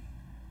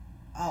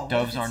 Oh, well,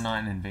 Doves if are it's-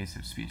 not an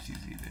invasive species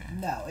either.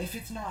 No, if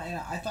it's not,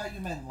 I thought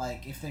you meant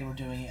like if they were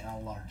doing it on a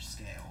large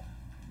scale.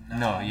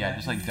 No, yeah, imagine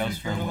just like you doves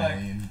go for to, a like,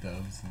 million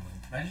doves and like.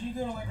 Imagine you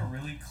go to like a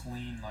really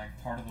clean like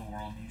part of the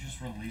world, and you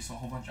just release a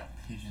whole bunch of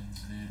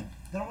pigeons, dude.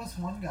 There was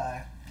one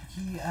guy.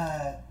 He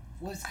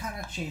was kind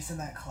of chasing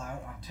that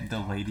clout on The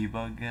TikTok.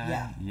 ladybug guy.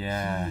 Yeah.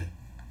 Yeah.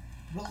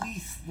 He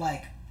released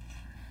like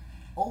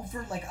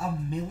over like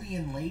 1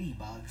 million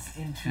ladybugs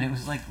into. And it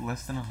was like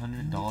less than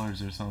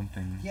 $100 or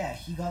something. Yeah,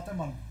 he got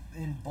them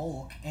in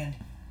bulk, and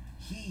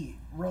he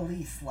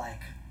released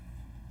like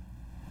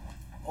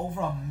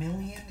over 1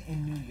 million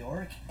in New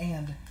York,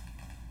 and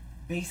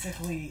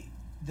basically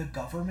the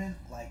government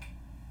like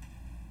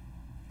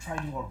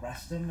tried to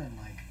arrest him and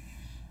like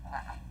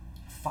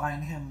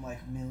fine him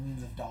like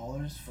millions of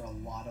dollars for a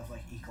lot of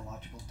like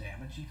ecological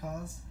damage he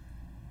caused.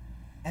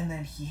 And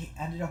then he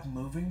ended up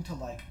moving to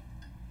like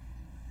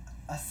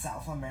a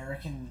South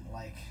American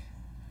like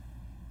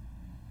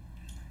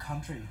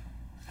country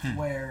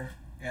where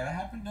Yeah, that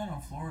happened down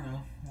in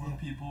Florida where Yeah.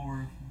 people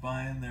were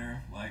buying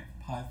their like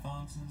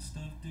pythons and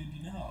stuff, dude.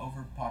 You know how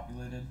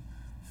overpopulated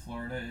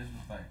Florida is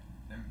with like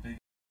them big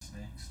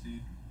snakes,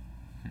 dude.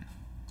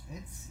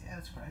 it's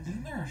crazy.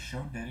 Isn't there a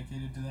show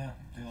dedicated to that?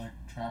 They like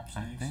trap I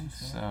snakes. think and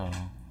stuff?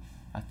 so.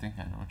 I think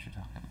I know what you're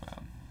talking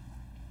about.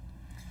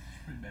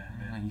 It's pretty bad,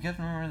 You man. guys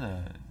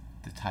remember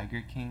the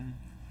Tiger King?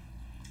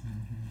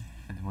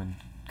 Mm-hmm. And when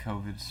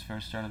COVID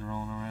first started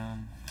rolling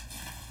around?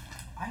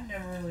 I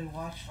never really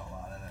watched a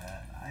lot of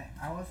that.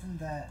 I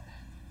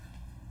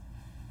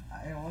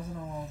wasn't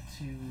all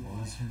too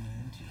What was her name?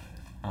 into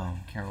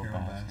it. Carol Carol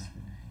Baskin. Baskin.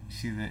 You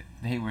see that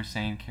they were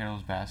saying Carol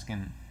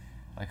Baskin,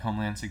 like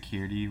Homeland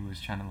Security was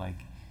trying to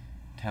like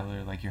tell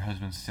her like your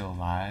husband's still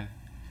alive.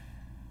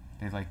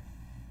 They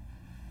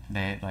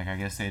I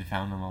guess they had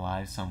found him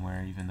alive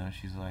somewhere, even though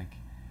she's like,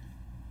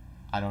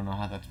 I don't know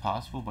how that's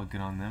possible, but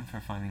good on them for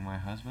finding my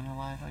husband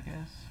alive. I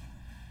guess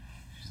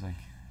she's like,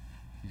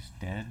 he's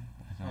dead.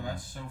 I Oh, don't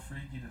that's so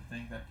freaky to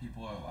think that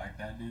people are like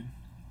that, dude. know.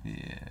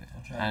 Yeah,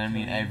 I'll try to and I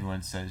mean kill you.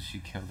 everyone says she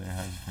killed her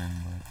husband,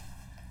 but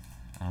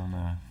I don't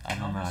know. I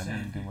don't I'm know. I just saying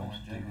didn't do people much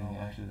in digging general,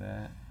 like- after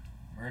that.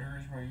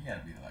 Murderers, bro, you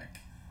gotta be like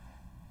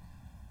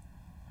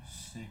a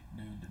sick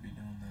dude to be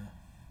doing that.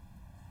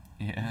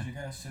 Yeah. 'Cause you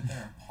gotta sit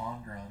there and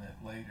ponder on it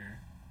later.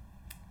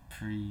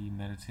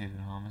 Premeditated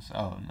homicide.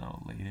 Oh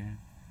no, later.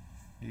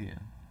 Yeah.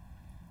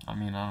 I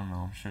mean, I don't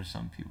know. I'm sure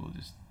some people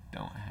just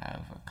don't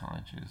have a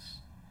conscience.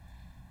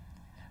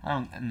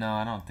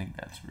 I don't think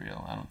that's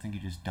real. I don't think you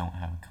just don't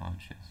have a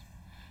conscience.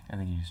 I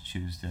think you just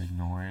choose to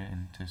ignore it,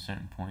 and to a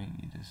certain point,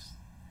 you just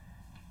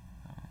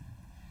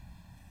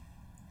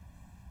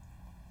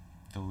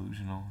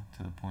delusional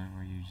to the point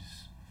where you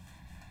just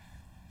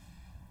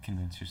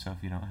convince yourself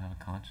you don't have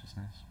a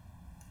consciousness.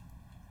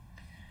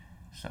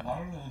 So A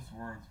lot of those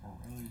words were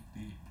really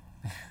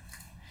deep.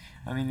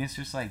 I mean, it's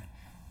just like,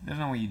 there's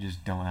no way you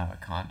just don't have a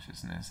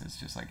consciousness. It's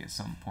just like at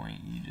some point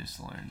you just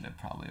learn to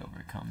probably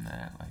overcome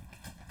that. Like,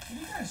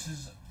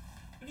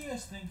 What do you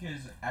guys think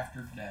is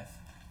after death?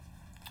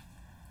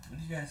 What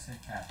do you guys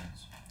think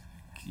happens?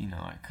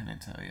 I couldn't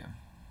tell you.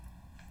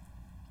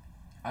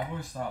 I've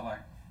always thought like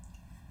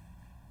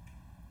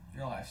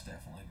your life's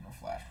definitely gonna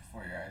flash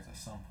before your eyes at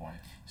some point.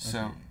 So,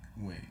 Okay,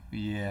 wait,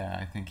 yeah,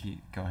 I think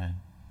go ahead.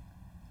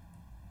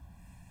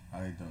 I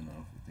don't know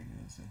if we're thinking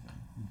of the same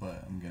thing,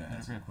 but I'm gonna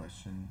ask a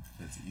question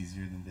that's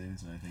easier than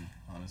David's, and I think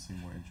honestly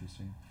more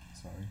interesting.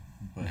 Sorry,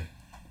 but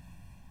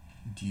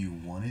do you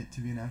want it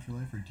to be an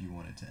afterlife, or do you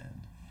want it to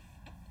end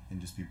and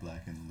just be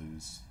black and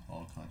lose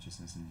all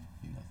consciousness and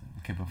be nothing?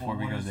 Okay, before Well,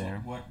 we what go is- there,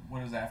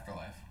 what is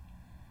afterlife?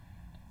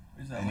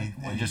 Is that Any- like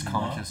what just you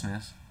want?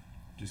 consciousness.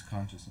 Just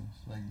consciousness.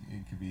 Like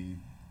it could be.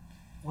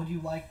 Would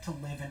you like to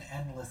live an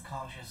endless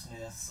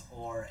consciousness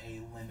or a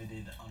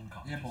limited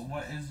unconsciousness?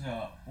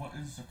 Yeah, but what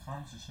is a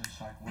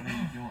consciousness like? What are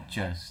you doing?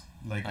 Just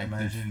Like the-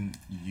 imagine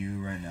you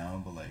right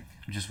now, but like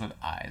just with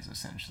eyes,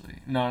 essentially.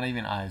 No, not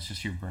even eyes,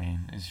 just your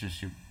brain. It's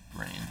just your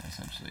brain,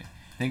 essentially.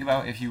 Think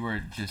about if you were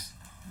just...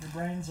 Your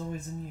brain's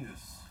always in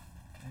use.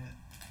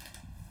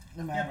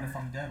 No Yeah, matter. but if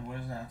I'm dead, what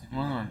does that have to do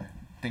Well, with no, anything?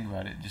 think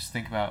about it. Just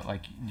think about,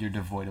 like, you're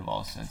devoid of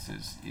all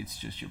senses. It's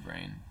just your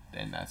brain.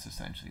 And that's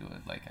essentially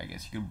what, like, I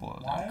guess you could boil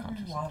Why down would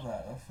you consciousness. want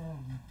that? That's so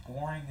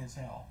boring as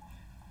hell.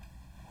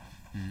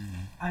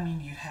 Mhm. I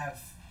mean, you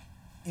have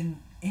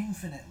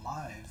infinite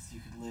lives. You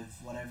could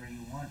live whatever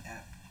you want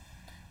at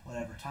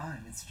whatever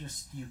time. It's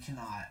just you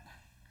cannot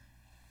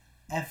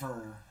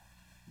ever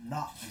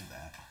not do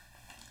that.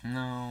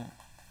 No,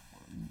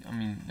 I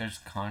mean, there's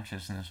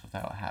consciousness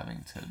without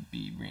having to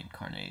be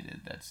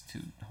reincarnated. That's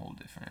two whole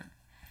different.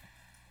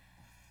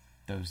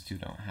 Those two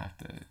don't have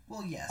to.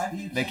 Well, yes. I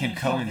think They can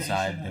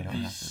coincide, reincarnation they would don't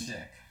be have to.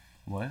 sick.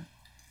 What?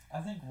 I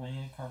think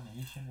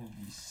reincarnation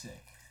would be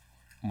sick.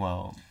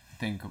 Well,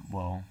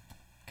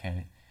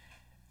 okay.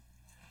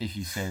 If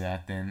you say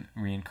that, then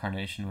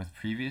reincarnation with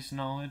previous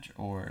knowledge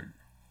or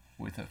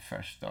with a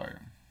fresh start?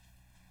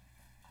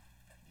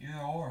 Either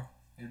or.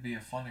 It'd be a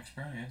fun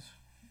experience.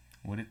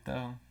 Would it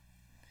though?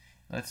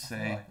 Let's I feel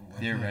say like it would. I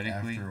feel like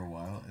theoretically, after a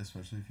while,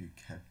 especially if you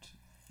kept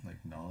like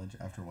knowledge,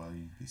 after a while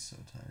you'd be so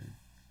tired.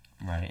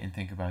 right? And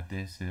think about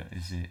this: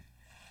 is it?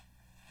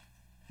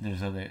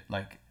 There's other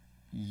like,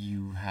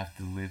 you have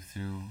to live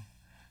through.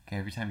 Okay,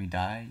 every time you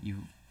die, you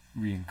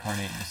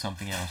reincarnate into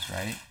something else,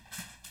 right?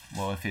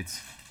 Well, if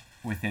it's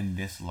within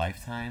this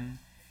lifetime,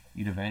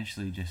 you'd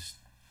eventually just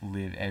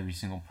live every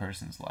single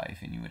person's life,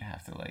 and you would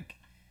have to like,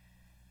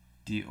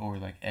 or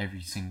like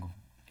every single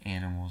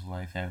animal's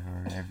life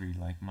ever, every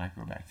like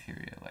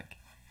microbacteria, like,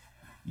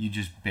 you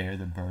just bear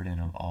the burden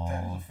of all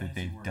That is a that fancy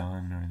they've word.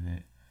 done or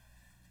that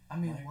I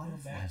mean, what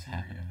if Microbac- has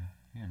happened.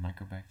 Bacteria. Yeah,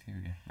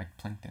 microbacteria, like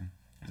plankton.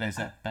 Is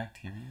that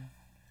bacteria?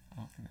 I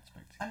don't think that's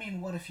bacteria. I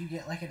mean, what if you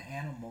get like an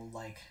animal,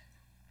 like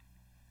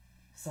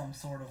some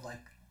sort of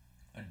like,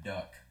 A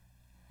duck.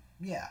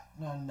 yeah,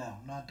 no,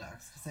 not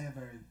ducks, because they have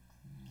very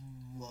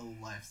low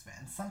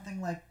lifespan.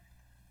 Something like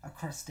a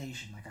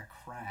crustacean, like a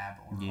crab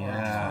or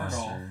Yeah. or a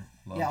turtle.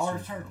 yeah, or a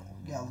Lobsters turtle.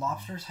 are Yeah, long.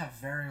 lobsters have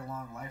very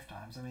long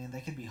lifetimes. I mean,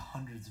 they could be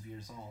hundreds of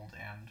years old,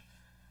 and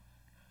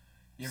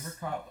You ever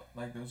caught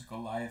like those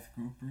Goliath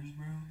groupers,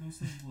 bro? Those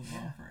things live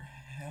on for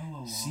hella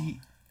long.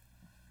 See,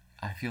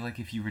 I feel like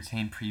if you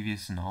retain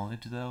previous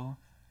knowledge, though,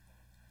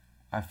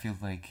 I feel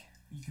like,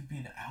 You could be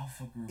an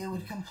alpha grouper. it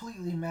would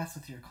completely mess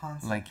with your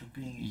concept like, of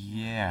being.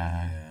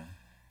 yeah,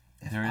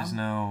 If there is I'm-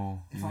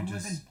 no. If you I'm would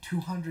living just-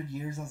 200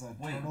 years as a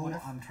Wait, turtle, what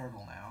if- I'm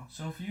turtle now.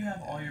 So if you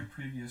have all Yeah. your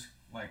previous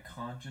like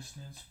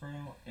consciousness,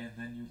 bro, and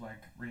then you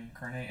like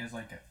reincarnate as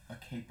like a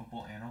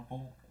capable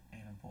animal,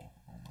 oh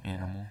my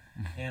Animal.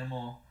 God.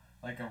 Animal,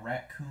 like a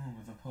raccoon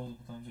with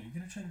opposable thumbs, are you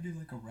gonna try to do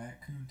like a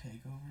raccoon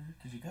takeover?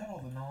 Because you got all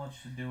the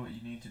knowledge to do what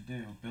you need to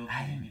do, build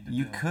what you need to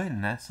You build. could,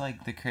 and that's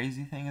like the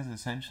crazy thing is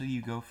essentially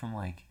you go from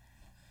like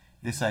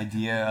this You have to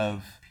idea manipulate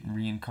of people.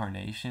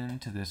 reincarnation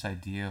to this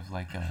idea of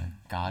like a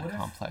god What if-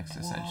 complex,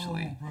 whoa,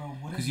 essentially. bro,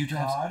 what 'Cause if you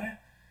just- God?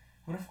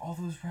 What if all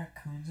those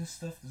raccoons and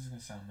stuff? This is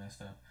gonna sound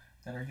messed up.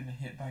 That are getting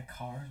hit by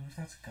cars. What if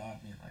that's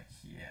God being like,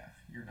 yeah,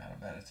 you're not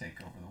about to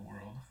take over the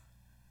world?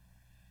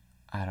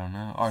 I don't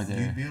know. Are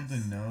there You'd be able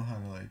to know how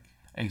to like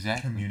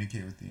exactly?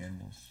 communicate with the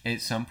animals. At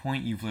some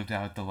point, you've lived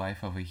out the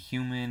life of a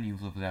human.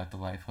 You've lived out the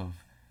life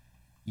of,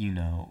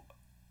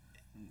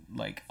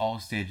 like all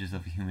stages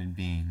of a human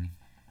being.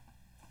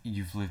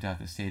 You've lived out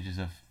the stages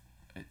of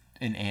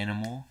an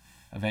animal.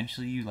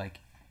 Eventually, you like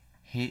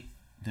hit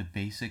the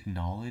basic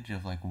knowledge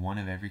of like one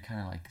of every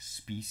kind of like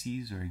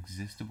species or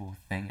existable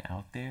thing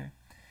out there.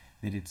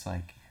 That it's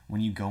like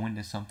when you go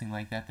into something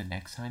like that, the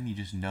next time you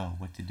just know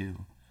what to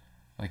do.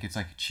 Like it's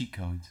like cheat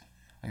codes.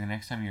 Like the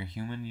next time you're a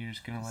human, you're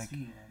just gonna like.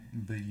 Speedrun.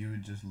 But you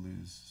would just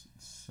lose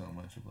so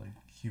much of like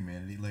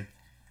humanity. Like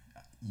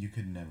you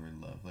could never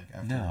love. Like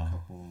after No. a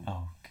couple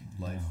Oh,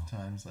 no.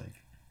 lifetimes, like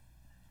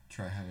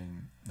try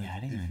having. Like, Yeah, I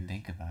didn't if even you're-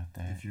 think about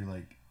that. If you're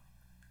like,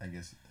 I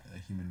guess a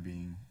human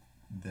being,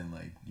 then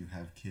like you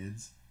have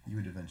kids, you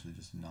would eventually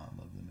just not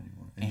love them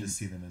anymore and And- just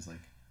see them as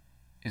like.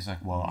 It's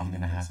like, well, I'm gonna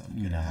meaningless. have,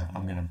 I'm gonna have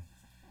I'm more. gonna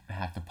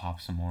have to pop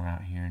some more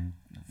out here in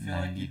I feel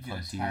like 90 you get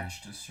plus years.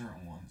 attached to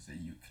certain ones that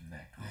you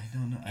connect with. I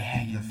don't know. I Yeah,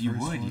 think you, the you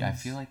first would. I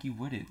ones- feel like you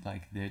would. It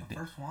like The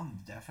first one,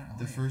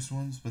 definitely. the first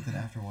ones, but then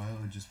after a while, it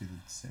would just be the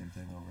same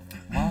thing over and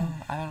over. Well,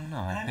 I don't know.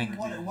 And I I think. mean,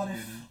 what Good if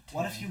as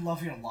what if Timmy. you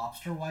love your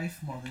lobster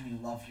wife more than you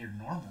love your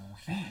normal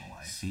human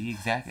wife? See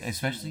exactly.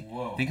 Especially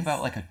Whoa. think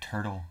about like a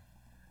turtle.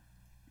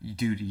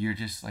 Dude, you're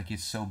just like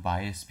it's so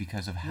biased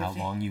because of how If it-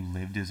 long you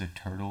lived as a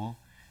turtle,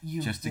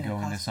 You've just to been go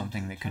into accustomed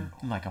something to that could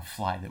turtle. like a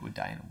fly that would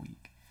die in a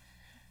week.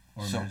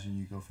 Or So- imagine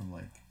you go from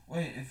like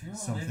Wait, if you're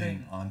something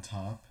living, on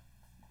top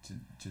to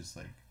just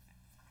like,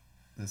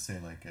 let's say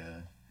like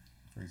a,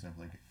 for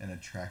example, like an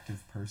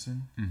attractive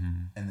person,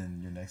 Mm-hmm. and then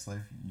your next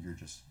life you're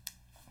just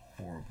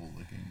horrible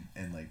looking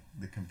and like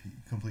the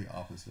complete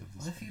opposite of the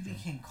What if you spectrum.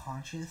 became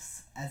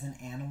conscious as an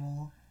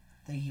animal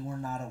that you were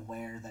not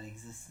aware that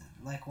existed?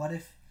 Like, what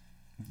if?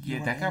 you Yeah,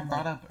 were that got in,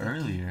 brought like, up the deep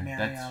earlier. Mariana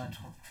That's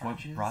what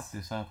Trenches? brought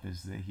this up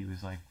is that he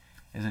was like,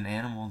 as an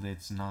animal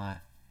that's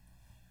not,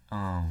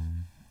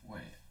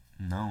 wait,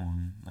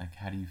 known. Like,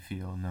 how do you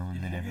feel knowing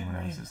if that you everyone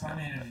get else is known?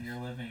 reincarnated and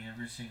you're living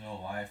every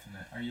single life,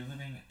 and are you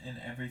living in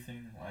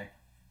everything like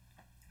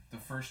the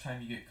first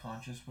time you get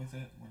conscious with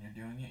it when you're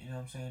doing it? You know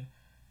what I'm saying?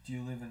 Do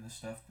you live in the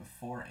stuff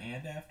before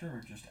and after,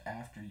 or just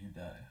after you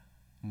die?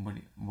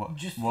 What?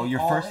 Just- Well, it your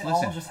all- first it all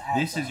listen. just adds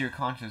This is up. your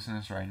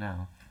consciousness right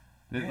now.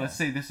 Yeah. Let's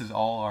say this is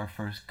all our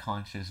first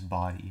conscious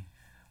body.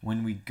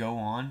 When we go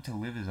on to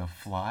live as a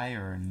fly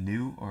or a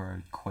newt or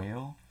a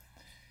quail,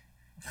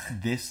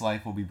 this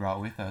life will be brought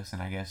with us,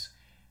 and I guess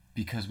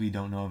because we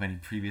don't know of any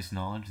previous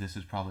knowledge, this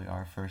is probably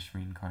our first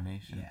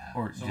reincarnation. Yeah.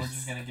 Or So we're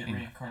just gonna get in-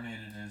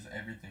 reincarnated as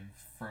everything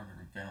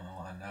further down the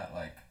line, not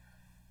like.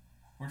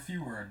 What if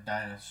you were a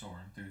dinosaur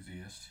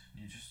enthusiast?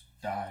 You just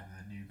died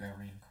and then you got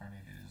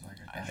reincarnated as like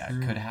a That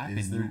dinosaur. could happen.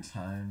 Is there You-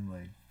 time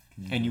like?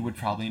 And you would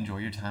probably enjoy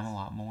your time a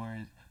lot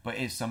more. But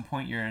at some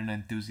point, you're an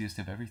enthusiast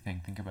of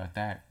everything. Think about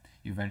that.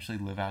 You eventually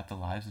live out the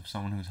lives of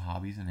someone whose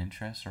hobbies and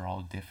interests are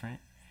all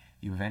different.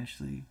 You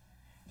eventually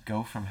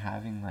go from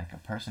having like a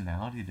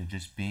personality to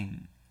just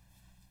being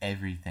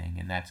everything,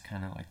 and that's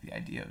kind of like the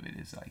idea of it.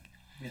 Is like,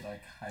 Be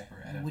like hyper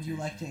adaptation. Would you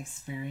like to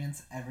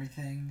experience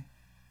everything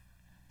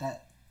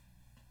that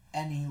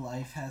any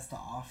life has to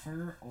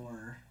offer,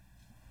 or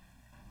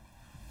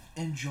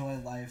enjoy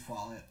life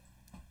while it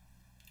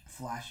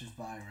flashes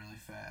by really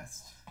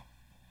fast?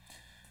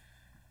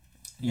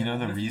 you know, but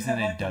the what if you reason had,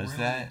 it like, a does really-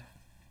 that.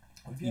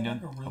 What if you you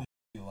had know- like a really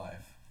shitty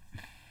life?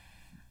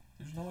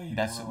 There's no way you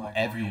That's like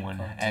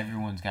reincarnate.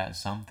 everyone's got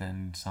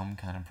something, some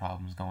kind of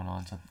problems going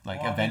on. So like,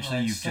 Well, I mean, eventually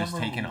like, you've just some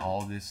are taken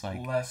all this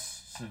like.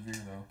 less severe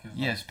though, because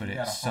Yes, but you it's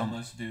got a some-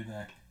 homeless dude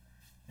that,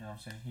 you know what I'm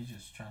saying, he's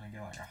just trying to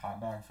get like a hot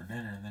dog for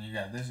dinner, and then you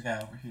got this guy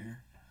over here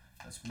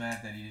that's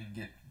mad that he didn't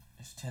get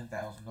his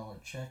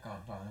 $10,000 check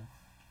on time.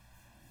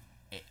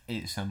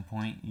 At some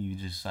point, you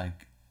just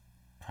like,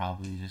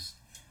 probably just,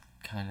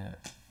 kind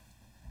of.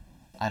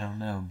 I don't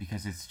know,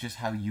 because it's just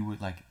how you would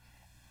like.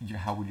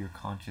 How would your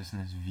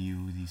consciousness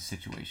view these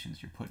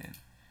situations you're put in?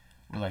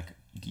 Or like,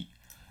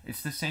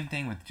 it's the same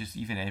thing with just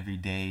even every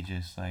day.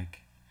 Just like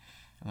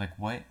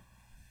what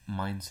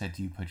mindset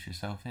do you put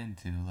yourself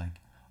into? Like,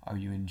 are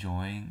you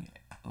enjoying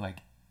like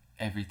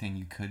everything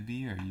you could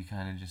be, or are you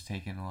kind of just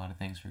taking a lot of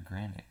things for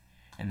granted?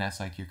 And that's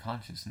like your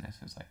consciousness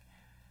is like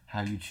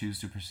how you choose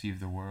to perceive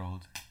the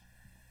world.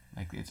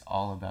 Like, it's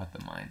all about the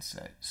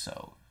mindset.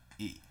 So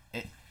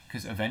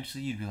because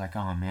eventually you'd be like,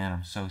 oh man,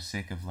 I'm so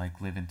sick of like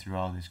living through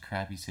all this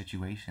crappy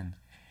situations,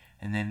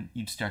 and then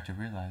you'd start to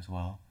realize,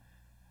 well,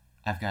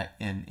 I've got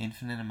an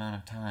infinite amount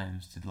of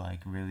times to like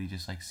really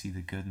just like see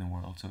the good in the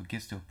world. So it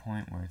gets to a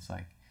point where it's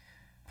like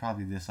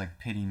probably this like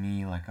pity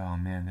me, like, oh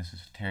man, this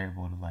is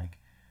terrible, to like,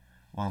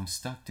 well, I'm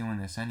stuck doing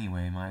this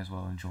anyway, might as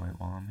well enjoy it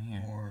while I'm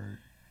here. Or,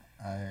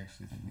 I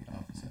actually think the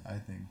opposite. I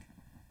think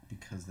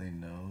because they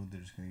know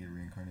they're just gonna get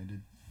reincarnated,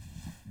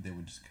 they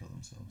would just kill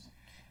themselves.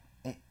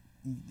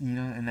 You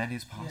know, and that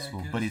is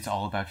possible, but 'cause- it's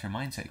all about your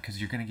mindset, because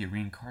you're going to get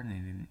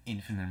reincarnated an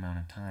infinite amount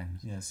of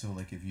times. Yeah. So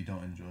like, if you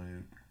don't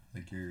enjoy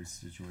like your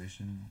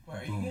situation, Wait,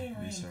 are boom, you getting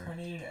restart.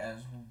 reincarnated as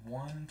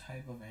one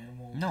type of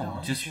animal? No,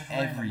 Dog? just It's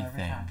random every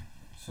everything. time.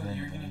 So Random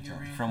you're gonna every get time.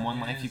 reincarnated From one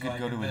life, you as, could like,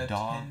 go to a the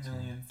dog 10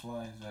 million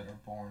flies that are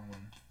born when.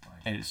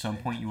 Like, And at some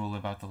they- point, you will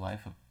live out the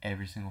life of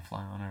every single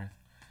fly on Earth,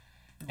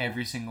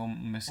 every single But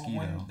mosquito.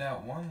 when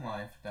that one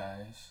life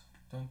dies,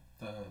 don't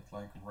the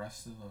like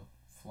rest of the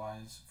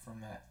flies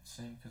from that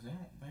same? Because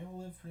they all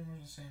live pretty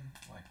much the same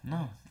like.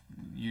 No, life.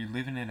 you're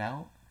living it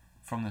out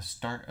from the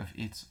start of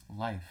its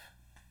life.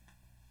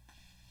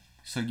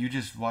 So you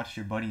just watch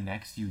your buddy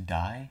next to you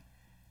die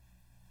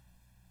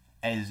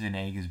as an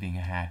egg is being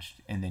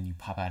hatched, and then you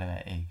pop out of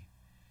that egg.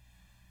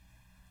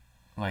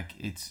 Like,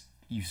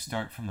 you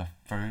start from the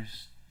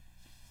first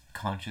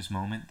conscious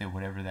moment that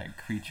whatever that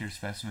creature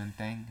specimen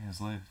thing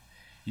has lived.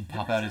 You'd You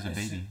pop ever out as a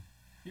try to baby.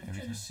 You ever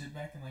every try to time. sit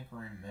back and like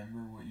remember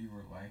what you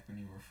were like when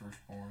you were first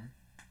born?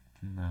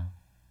 No,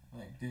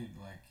 Like, dude,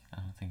 like.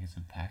 I don't think it's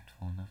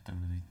impactful enough to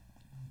really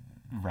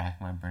rack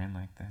my brain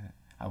like that.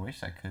 I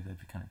wish I could. That'd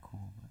be kind of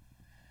cool. But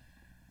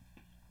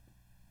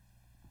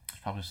there's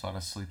probably just a lot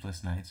of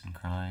sleepless nights and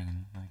crying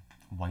and like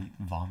white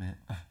vomit.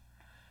 How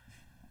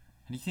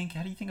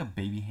do you think a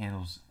baby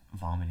handles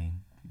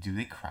vomiting? Do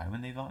they cry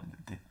when they vomit?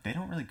 They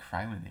don't really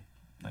cry when they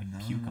like No,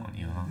 puke on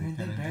you, huh? I mean,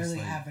 they kinda just, barely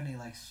like- have any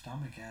like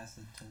stomach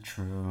acid to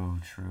True.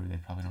 They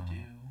probably don't. do,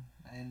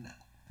 and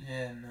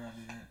Yeah, no,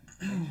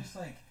 dude. They just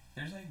like.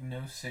 There's like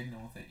no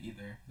signal with it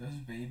either. Those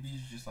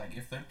babies just like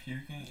if they're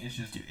puking, it's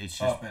just Dude, it's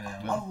up just and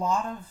out. a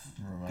lot of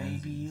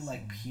Reminds me baby of like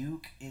something.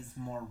 puke is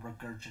more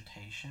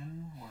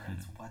regurgitation, where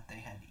it's what they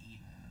had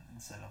eaten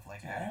instead of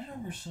like. Yeah, I actual-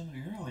 remember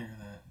somebody earlier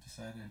that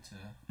decided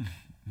to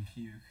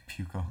puke.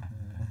 puke on.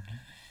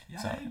 Yeah,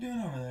 So- how you doing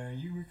over there? Are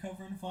you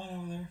recovering fine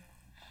over there?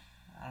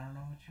 I don't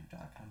know what you're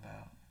talking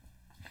about.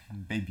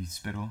 Baby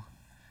spittle.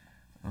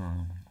 You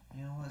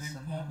know what? Big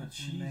Sometimes Papa we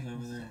Cheese make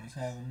over there was mistakes.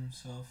 having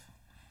himself.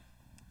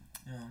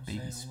 You know what I'm Baby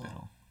saying?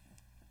 spittle.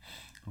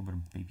 A little bit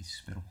of baby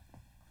spittle.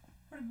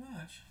 Pretty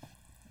much.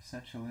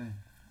 Essentially.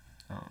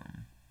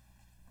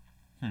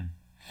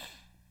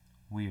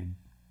 Weird.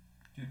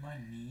 Dude, my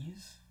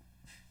knees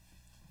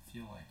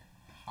feel like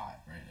hot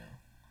right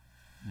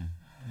now.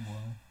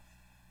 Why?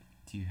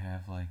 Do you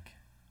have like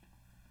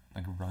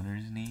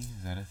runner's knee?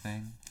 Is that a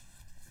thing?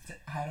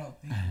 I don't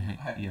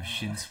think You have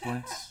shin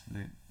splints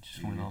that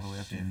just went all the way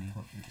up to your knee.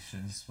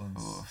 Shin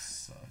splints Oof.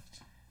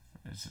 sucked.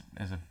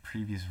 As a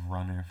previous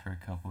runner for a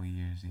couple of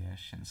years, yeah,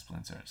 shin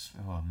splints are.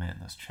 Oh man,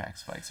 those track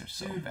spikes are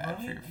so Dude, bad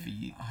for your running-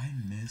 feet. I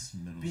miss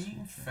middle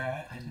Being school.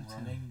 fat I and do too.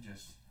 running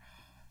just.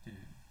 Dude.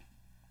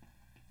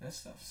 That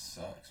stuff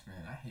sucks,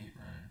 man. I hate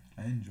running.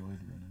 I enjoyed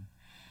running.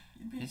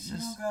 It's you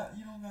just-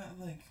 you don't got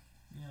like,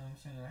 you know what I'm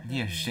saying? I got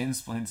Yeah, me- shin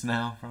splints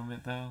now from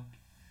it though.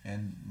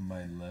 And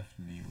my left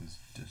knee was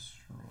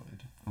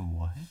destroyed.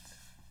 What?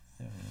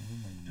 Yeah,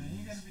 remember my Dude, knee?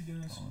 you gotta be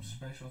doing some gone.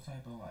 special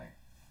type of like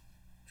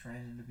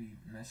training to be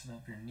messing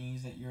up your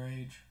knees at your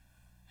age.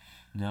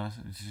 No,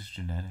 it's just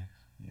genetics.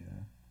 Yeah,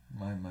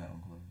 my uncle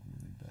had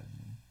really bad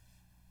knee.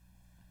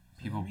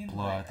 People I mean,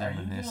 blow like, out their are you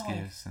gonna,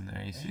 meniscus and their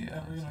Are you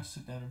ever gonna ACLs.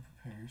 sit down and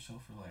prepare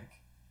yourself for like,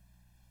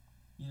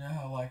 you know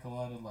how like a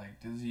lot of like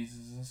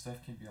diseases and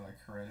stuff can be like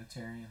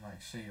hereditary, and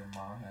like say your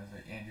mom has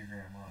it and your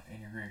grandma and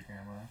your great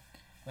grandma,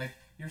 like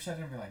you're sitting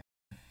there and be like,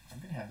 I'm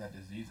gonna have that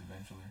disease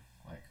eventually.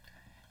 Like,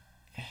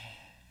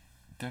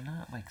 They're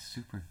not like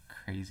super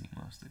crazy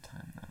most of the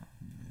time though.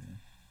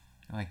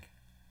 Yeah. Like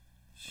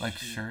shit,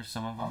 sure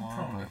some of them I'm are,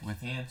 prone but to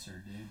with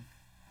cancer,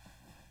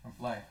 dude.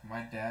 Like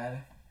my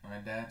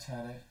dad's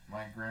had it.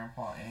 My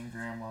grandpa and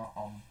grandma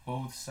on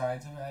both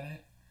sides have had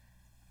it.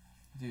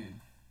 Dude,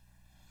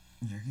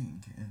 You're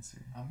getting cancer.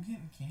 I'm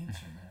getting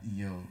cancer, man.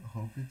 Yo,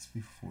 hope it's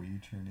before you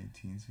turn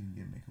 18 so you can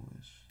get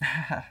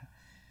Make-A-Wish.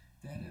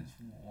 That is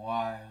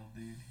wild,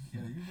 dude.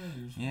 Yo, your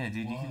brother's Yeah,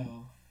 dude, you wild.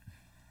 can-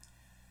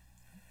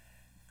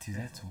 Dude,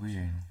 that's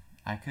weird.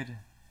 I could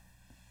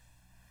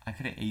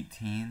at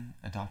 18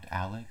 adopt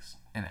Alex,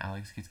 and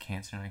Alex gets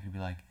cancer, and I could be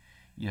like,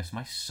 yes,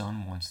 my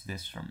son wants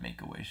this from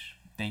Make-A-Wish.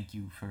 Thank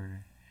you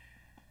for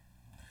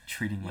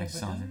treating Yeah, my but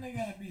son. doesn't there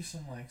gotta be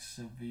some like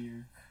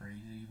severe,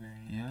 crazy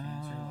variant of Yeah.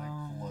 cancer,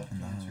 like blood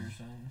No. cancer or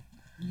something?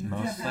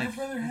 Most, yeah, but like, your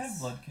brother had it's-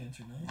 blood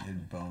cancer, no?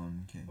 And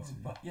bone cancer.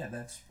 But yeah,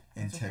 that's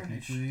And a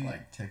pretty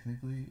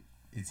technically,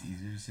 it's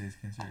easier to say it's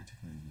cancer. It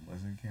technically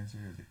wasn't cancer.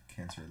 The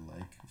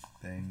cancer-like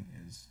thing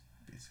is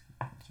basically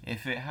cancer.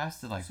 If it has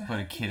to like So put how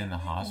a can kid you in the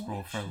make a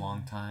hospital for a wish long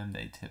then? time,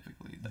 they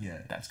typically Yeah.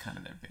 that's kind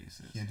of their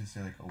basis. He had to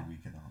stay like a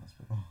week in the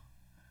hospital,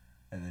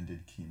 and then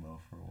did chemo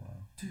for a while.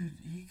 Dude,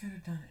 he could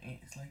have done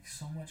it's like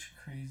so much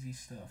crazy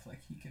stuff.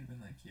 Like he could have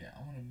been like, yeah,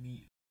 I want to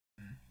meet.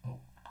 Oh,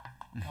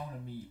 I want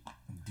to meet.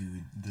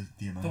 Dude,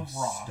 the amount The of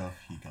Rock.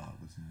 stuff he got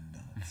was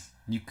nuts.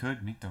 You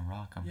could meet The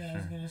Rock, I'm Yeah, I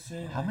was sure. gonna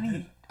say. How like, many-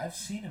 there's- I've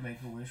seen a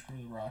Make-A-Wish where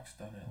The Rock's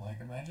done it. Like,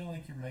 imagine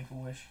like your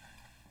Make-A-Wish,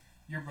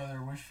 your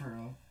brother wished for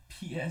a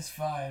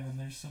PS5, and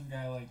there's some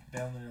guy like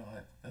down there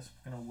like that's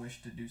gonna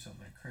wish to do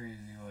something crazy.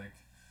 Like,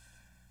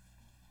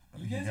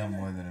 you He guys got ever-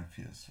 more than a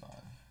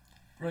PS5.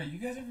 bro, you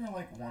guys ever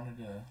like wanted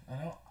to?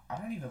 I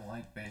don't even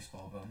like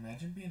baseball, but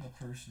imagine being the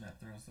person that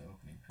throws the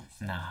opening pitch.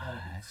 That's Nah,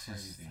 gotta be it's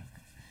just crazy.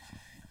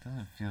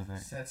 doesn't feel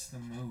that. Sets the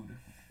mood.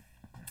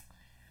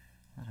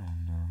 I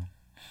don't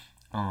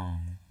know.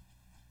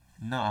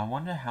 No, I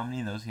wonder how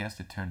many of those he has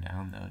to turn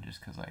down though,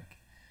 just cause like,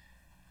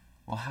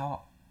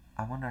 well,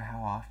 I wonder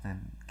how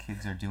often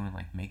kids are doing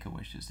like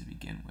Make-A-Wishes to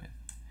begin with.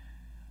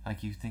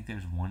 Like you think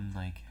there's one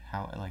like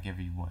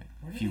every what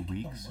Where do few they get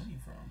weeks, the money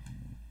from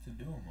to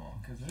do them all?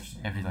 Because there's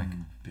some. Every, like,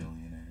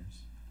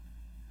 billionaires.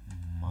 A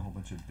month. whole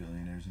bunch of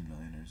billionaires and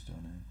millionaires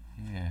donate.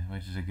 Yeah,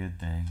 which is a good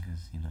thing,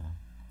 cause you know,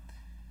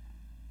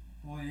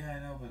 Well, yeah, I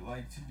know, but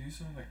like to do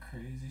some of the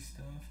crazy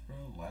stuff, bro,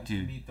 like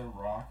Dude. to meet The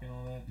Rock and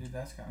all that, dude,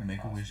 that's gotta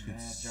Make-A-Wish cost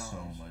gets mad so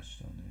dollars. much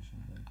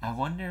donation. Like, I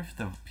wonder if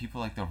the people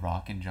like The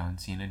Rock and John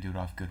Cena do it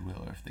off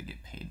goodwill, or if they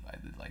get paid by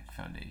the like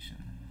foundation.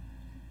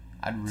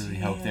 I'd really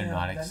hope they're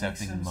not Damn,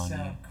 accepting that makes them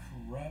money. sound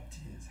corrupt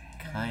as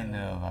hell. Kind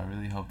of. I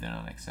really hope they're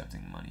not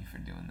accepting money for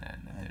doing that.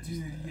 And that they're just,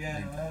 Dude, yeah,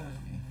 think no, that that was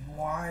would be-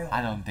 wild.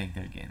 I don't think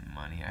they're getting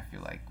money. I feel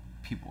like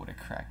people would have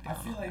cracked I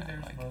down feel on like that.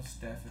 there's Like, most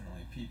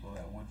definitely people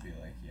that would be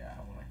like, yeah,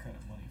 I want to cut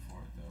money for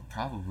it though.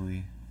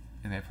 probably,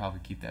 and they probably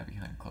keep that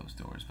behind closed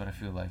doors. But I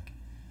feel like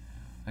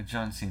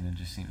John Cena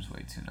just seems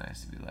way too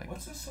nice to be like.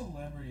 What's a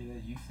celebrity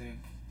that you think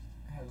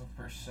has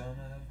a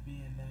persona of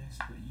being nice,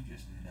 but you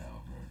just know,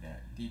 bro,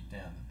 that deep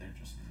down that they're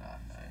just not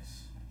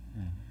nice?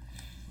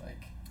 Hmm.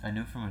 Like, I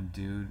knew from a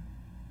dude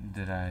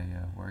that I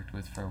worked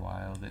with for a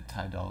while that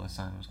Ty Dolla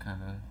 $ign was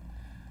kind of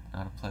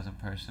not a pleasant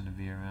person to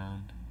be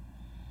around.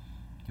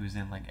 He was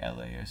in like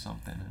LA or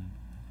something, and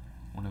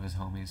one of his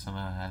homies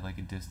somehow had like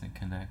a distant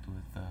connect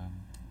with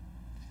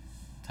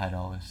Ty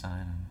Dolla $ign,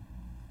 and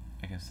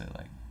I guess they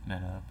like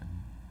met up and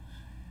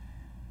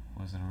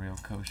wasn't a real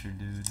kosher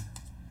dude.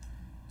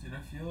 dude, I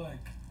feel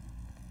like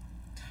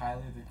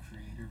Tyler the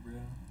Creator,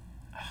 bro.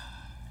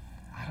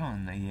 I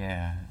don't know.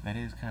 Yeah, that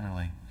is kind of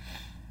like.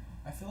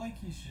 I feel like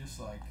he's just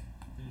like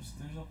there's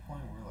a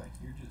point where like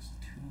you're just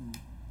too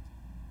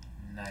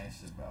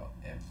nice about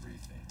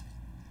everything.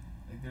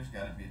 Like there's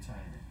got to be a time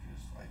where you're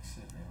just like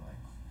sitting there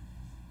like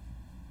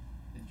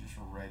and just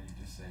ready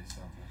to say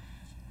something.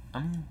 I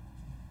mean,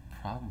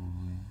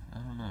 probably. I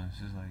don't know. It's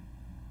just like.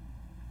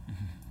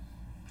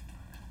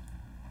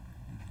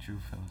 Drew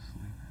fell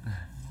asleep.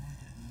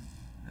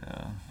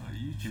 Yeah. Oh,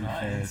 you To be tried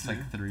fair, it's to.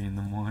 like 3 in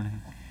the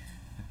morning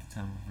at the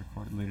time of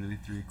recording. Literally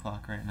 3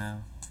 o'clock right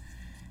now.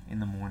 In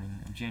the morning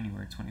of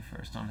January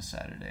 21st on a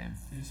Saturday.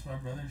 Dude, it's my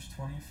brother's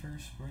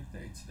 21st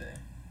birthday today.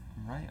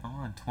 Right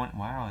on.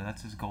 Wow,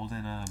 that's his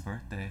golden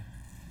birthday.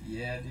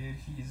 Yeah, dude,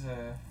 he's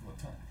what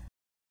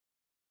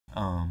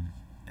time?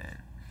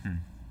 And,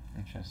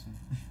 interesting.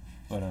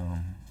 But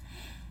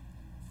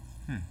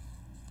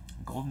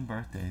golden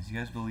birthdays. You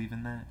guys believe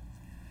in that?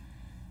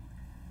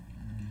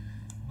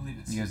 I believe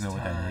it's You guys his know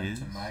what that time is?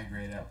 to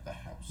migrate out the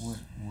house. What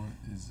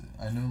is it?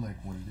 I know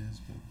like what it is,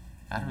 but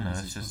I don't know. what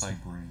is It's it just supposed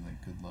like to bring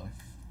like good luck.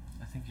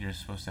 I think you're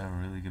just supposed to have a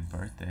really good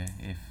birthday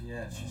if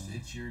Yeah, it's just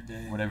it's your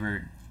day.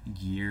 whatever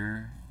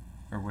year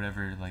or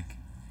whatever like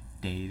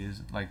date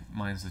is. Like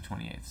mine's the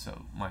 28th,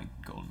 so my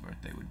golden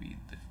birthday would be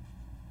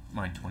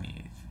my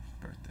 28th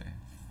birthday.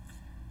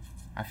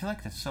 I feel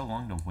like that's so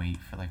long to wait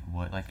for like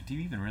what? Like, do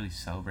you even really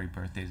celebrate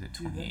birthdays at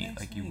Dude, that 28 makes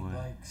like you me, would?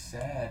 like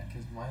sad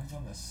because mine's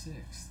on the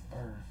 6th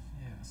or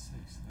yeah the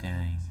 6th.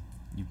 Dang,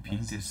 you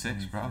Mine's peaked the at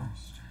 6, bro. 21st.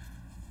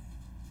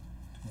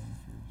 21st.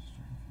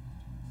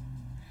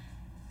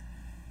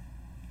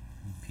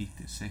 You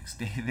peaked at 6,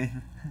 David.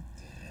 Damn.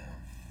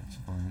 That's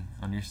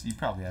funny. You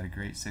probably had a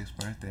great 6th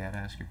birthday. I'd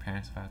ask your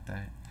parents about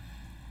that.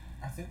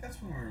 I think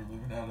that's when we were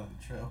living out of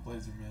the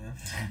Trailblazer, man.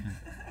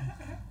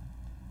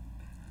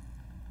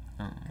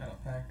 Got a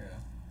pack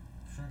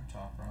of shrimp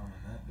top ramen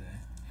that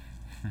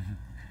day.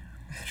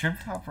 Shrimp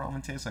top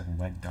ramen tastes like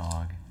wet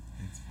dog.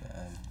 It's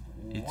bad.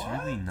 It's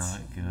really not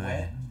good.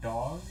 Wet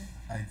dog?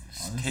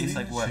 Tastes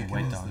like what chicken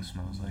wet is dog the-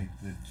 smells like.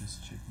 like. The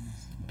just chicken.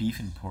 is the Beef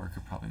best. and pork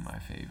are probably my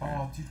favorite.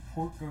 Oh, dude,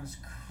 pork goes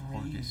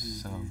Pork crazy.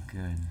 is so dude.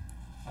 good.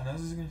 I know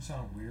this is gonna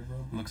sound weird, bro.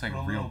 But Looks you like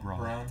put a real little broth.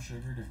 brown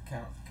sugar to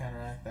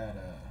counteract that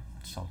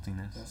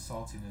Saltiness.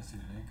 saltiness,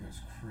 dude. And it goes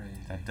crazy.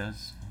 That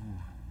does. Ooh,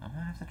 I'm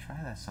gonna have to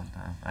try that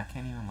sometime. I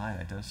can't even lie.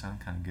 That does sound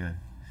kind of good.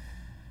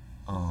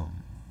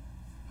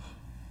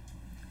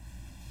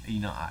 You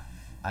know,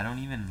 I don't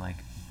even like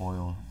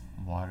boil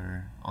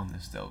water on the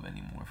stove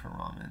anymore for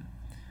ramen.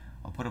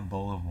 I'll put a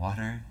bowl of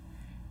water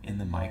in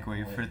the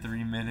microwave for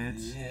 3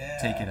 minutes. Yeah.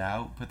 Take it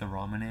out, put the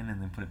ramen in,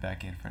 and then put it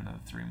back in for another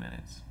 3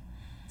 minutes.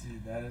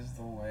 Dude, that is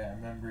the way. I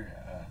remember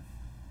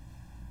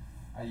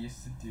I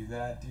used to do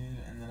that, dude,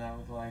 and then I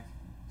would like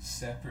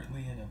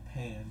separately in a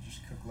pan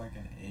just cook like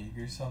an egg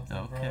or something,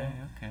 bro.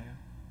 Okay.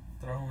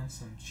 Throw in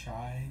some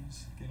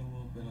chives, get a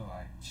little bit of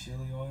like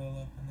chili oil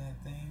up in that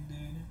thing,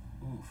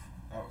 dude. Oof,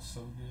 that was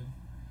so good.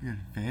 You're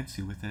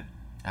fancy with it.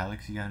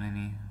 Alex, you got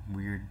any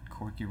weird,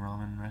 quirky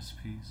ramen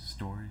recipes,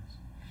 stories?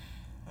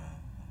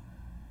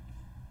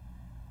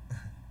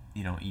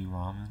 You don't eat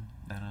ramen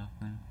that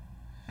often?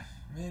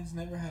 Man's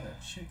never had a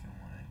chicken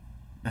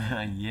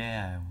wing.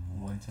 Yeah.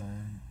 One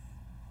time,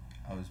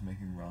 I was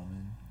making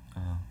ramen,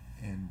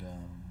 and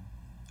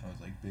I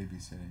was like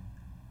babysitting.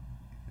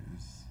 It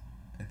was,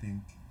 I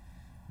think,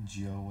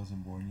 Gio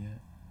wasn't born yet.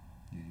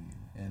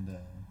 Yeah, and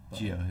but-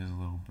 Gio, his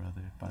little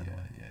brother, by the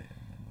way. Yeah,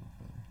 my little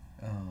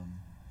brother.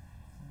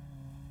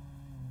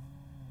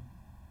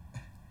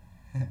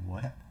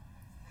 What?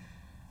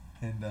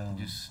 And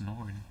You just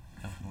snored.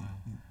 That was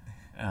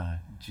wild.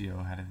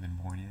 Gio hadn't been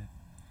born yet.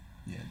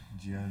 yeah,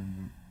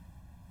 Gio.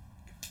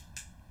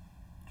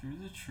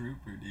 Drew's a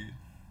trooper, dude.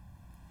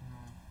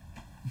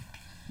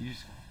 You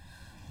just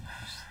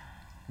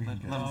We let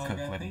can him go. cook,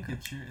 I let him think cook.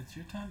 it's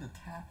your time to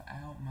tap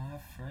out, my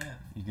friend.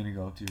 You gonna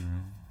go up to your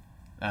room?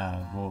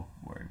 We'll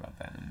worry about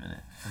that in a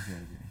minute.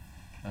 Okay.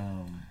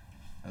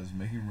 I was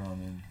making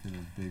ramen because I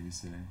was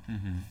babysitting,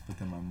 Mm-hmm. but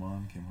then my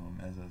mom came home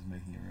as I was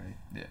making it, right?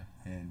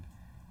 Yeah. And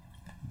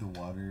the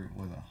water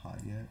wasn't hot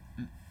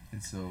yet,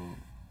 and so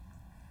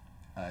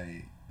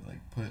I like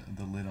put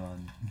the lid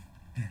on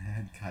and I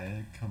had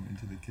Kaya come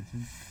into the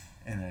kitchen,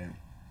 and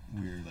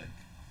we were like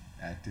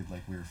acted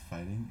like we were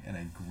fighting, and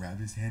I grabbed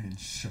his hand and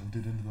shoved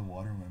it into the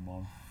water, and my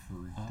mom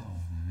freaked Oh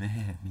out.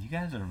 man, you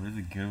guys are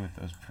really good with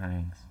those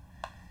pranks.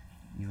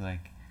 You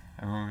like,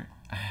 I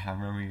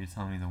remember you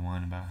telling me the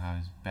one about how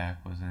his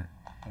back wasn't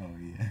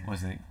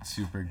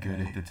super good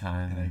at the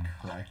time, and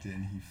I cracked it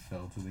and he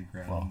fell to the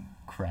ground. well,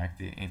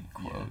 cracked it in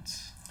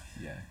quotes,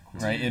 Yeah.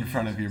 right in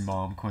front of your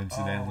mom,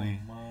 coincidentally.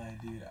 Oh my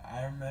dude,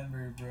 I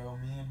remember, bro.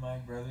 Me and my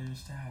brother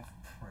used to have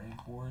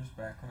prank wars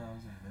back when I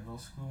was in middle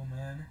school,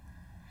 man.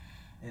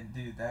 And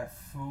dude, that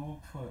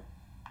fool put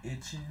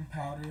itching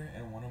powder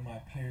in one of my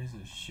pairs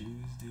of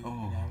shoes, dude. Oh.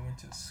 When I went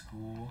to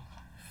school.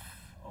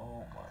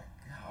 Oh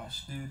my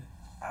gosh, dude.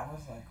 I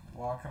was like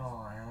walking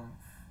around,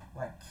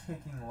 like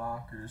kicking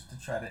lockers to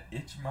try to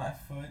itch my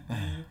foot,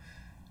 dude.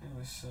 It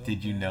was so.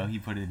 Did you bad. know he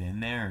put it in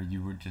there, or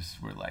you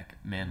were like,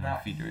 man, my Nah,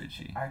 feet are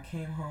itchy? I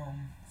came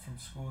home from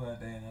school that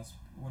day, and that's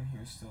when he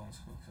was still in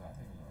school, because I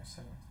think it was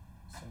like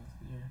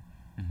seventh year.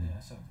 Mhm. Yeah,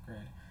 7th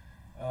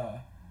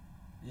grade.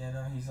 Yeah,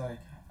 no, he's like,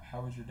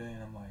 how was your day?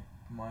 And I'm like,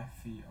 my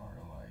feet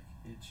are like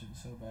itching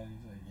so bad.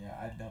 He's like, yeah,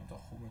 I dumped a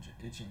whole bunch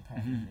of itching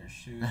powder in your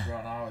shoes, bro.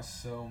 And I was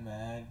so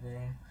mad, bro.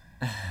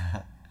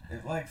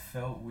 It like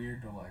felt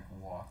weird to like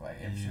walk. Like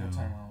every single Ew.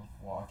 time I was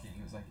walking,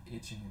 it was like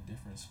itching a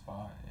different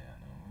spot. Yeah,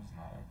 no, it was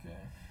not okay.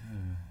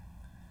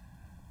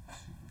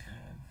 Super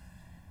bad.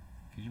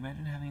 Could you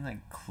imagine having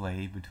like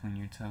clay between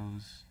your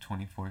toes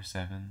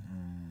 24/7?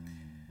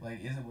 Like,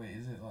 is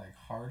it like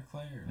hard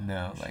clay or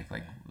No, ocean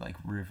clay? like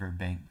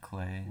riverbank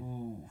clay.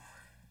 Ooh.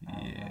 I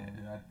don't know, Yeah.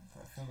 dude.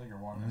 I feel like you're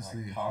walking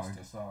Honestly, like pasta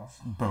hard- sauce.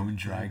 Bone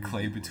dry would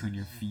clay be between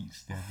your worse. feet,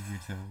 stabbing your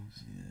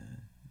toes. Yeah,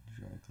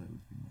 dry clay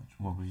would be much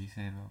What worse. were you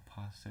saying about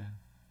pasta?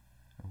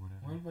 or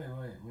whatever.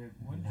 Wait.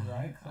 Would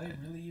dry clay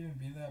really even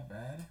be that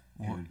bad?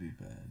 It would be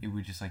bad. It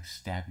would just like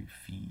stab your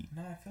feet.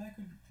 No, I feel like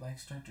it would like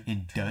start to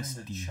And turn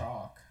dusty. into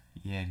chalk.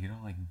 Yeah, it'd get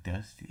all like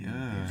dusty. It would be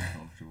Ugh.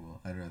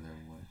 uncomfortable. I'd rather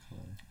have white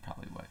clay.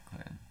 Probably wet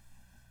clay.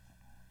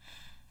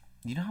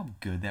 You know how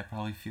good that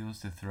probably feels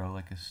to throw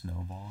like a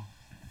snowball?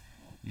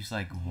 You just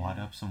like wad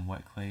up some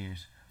wet clay, or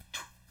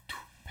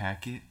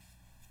pack it,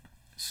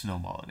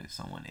 snowball it at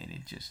someone, and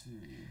it just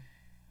Dude,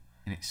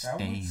 and it that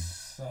would stains.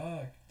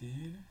 suck,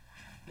 dude.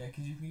 Yeah,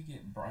 'cause you could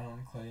get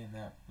brown clay and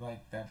that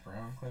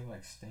brown clay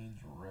like stains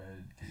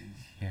red, dude.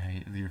 Yeah,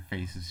 your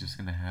face is just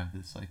gonna have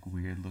this like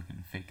weird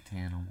looking fake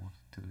tan almost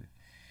to it.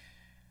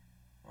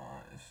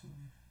 Honestly.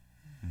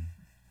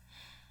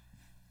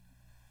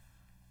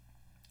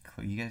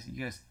 You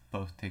guys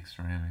both take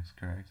ceramics,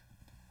 correct?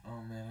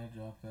 Oh man, I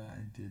dropped that.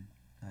 I did.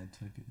 I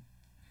took it.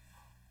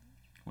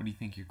 What do you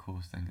think your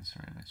coolest thing in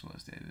ceramics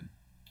was, David?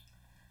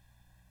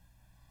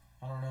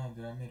 I don't know,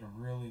 dude. I made a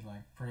really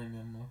like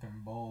premium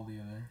looking bowl the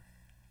other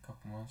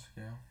couple months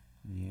ago.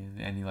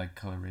 Yeah, any like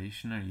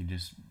coloration, or you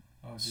just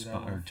Oh, dude,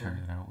 spun or turned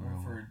it out real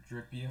went for well? a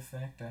drippy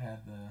effect. I had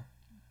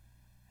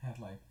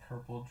like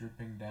purple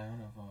dripping down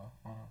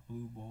on a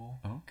blue bowl.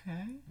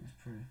 Okay. It was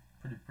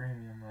pretty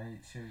premium. I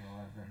eat cereal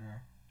out of it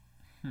now.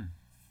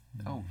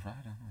 Oh, right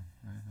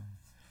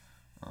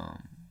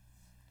on.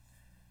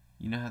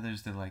 You know how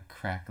there's the like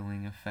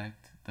crackling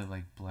effect, the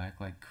like black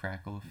like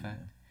crackle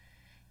effect.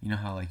 You know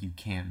how like you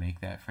can't make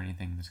that for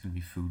anything that's gonna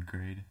be food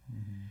grade,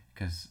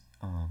 because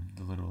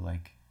the little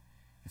like,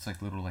 it's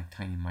like little like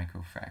tiny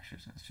micro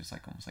fractures, and it's just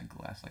like almost like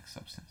glass like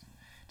substance.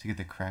 To get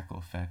the crackle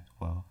effect,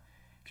 well,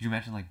 could you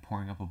imagine like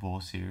pouring up a bowl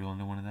of cereal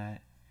into one of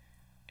that,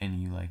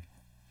 and you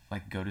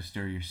like go to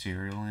stir your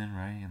cereal in,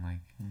 right, and like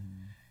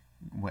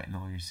wetting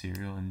all your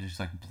cereal, and just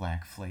like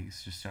black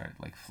flakes just start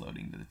like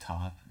floating to the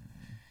top.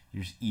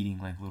 You're just eating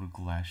like little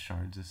glass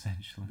shards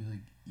essentially. It'd be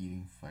like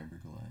eating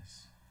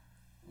fiberglass.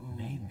 Ooh.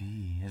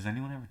 Maybe. Has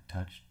anyone ever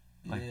touched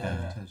like Yeah.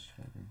 that? I've touched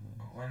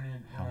fiberglass.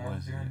 When How I was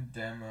was doing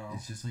demo.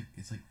 It's just like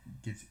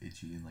gets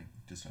itchy and like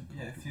just Yeah,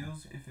 uncomfortable.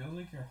 it feels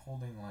like you're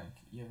holding like,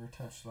 you ever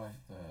touch like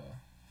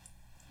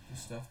the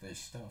stuff they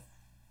stuff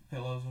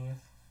pillows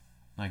with?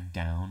 Like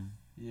down?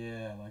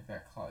 Yeah, like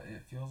that.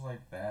 It feels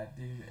like that,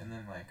 dude. And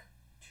then like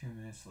 2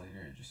 minutes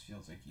later, it just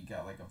feels like you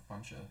got like a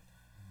bunch of,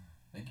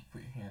 like you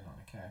put your hand on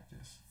a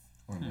cactus.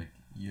 Or like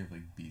you have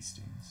like bee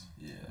stings.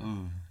 Yeah.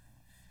 Ooh.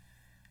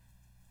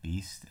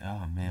 Beast?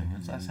 Oh man, Like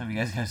when's the last really- time you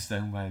guys got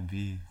stung by a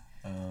bee?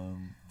 I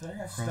got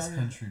Cross started.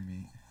 country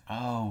meet.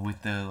 Oh,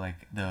 with the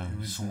like the It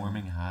was,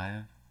 swarming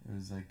hive? It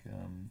was like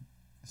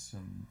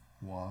some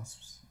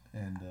wasps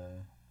and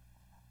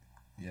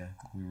yeah,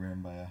 we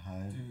ran by a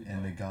hive, Dude,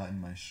 and they like- got in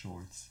my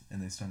shorts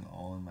and they stung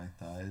all in my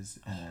thighs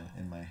and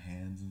in my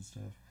hands and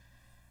stuff.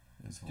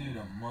 It was Dude,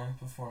 horrible. a month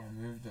before I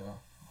moved to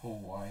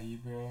Hawaii,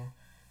 bro,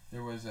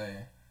 there was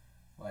a,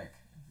 like,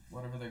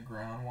 whatever the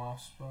ground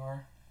wasps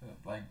are that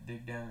like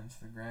dig down into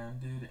the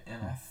ground, dude,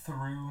 and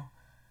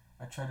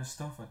I tried to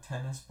stuff a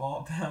tennis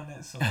ball down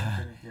it so I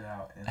couldn't get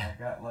out, and I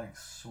got like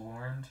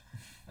swarmed.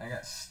 I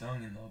got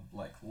stung in the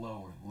like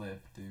lower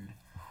lip, dude.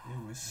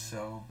 It was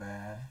so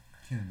bad.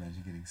 I can't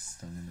imagine getting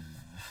stung in the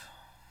mouth.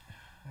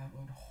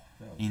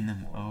 That would In be the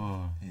horrible.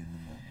 oh, In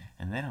the mouth.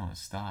 and they don't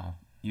stop.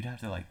 You'd have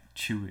to like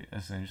chew it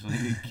essentially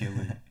to kill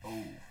it. Oh.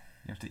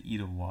 You have to eat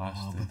a wasp.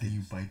 Oh, to but then you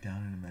get- bite down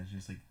and imagine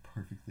it's like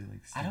perfectly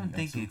like. I don't sticking up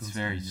think so it it's goes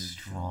very in your gum.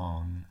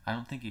 strong. I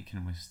don't think it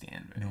can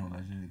withstand very No, much.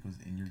 imagine it goes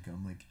in your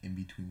gum, like in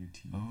between your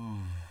teeth. Oh,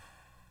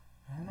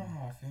 I don't know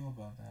how I feel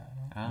about that.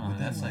 I don't know. Would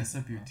that That's like mess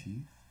up your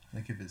teeth?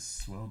 Like if it's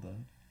swelled up?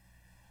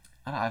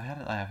 I don't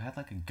know, I've had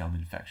like a gum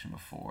infection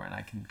before, and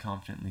I can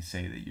confidently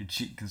say that your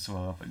cheek can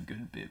swell up a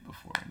good bit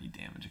before any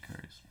damage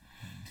occurs.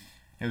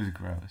 It was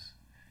gross.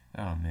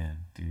 Oh man,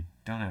 dude,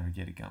 don't ever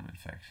get a gum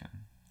infection.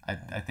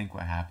 I think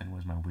what happened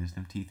was my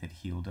wisdom teeth had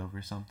healed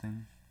over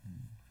something,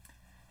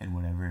 and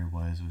whatever it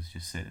was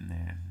just sitting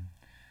there. And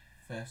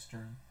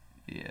Festering.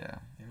 yeah,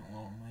 Didn't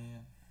want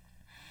man.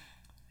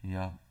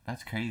 yeah,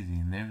 that's crazy.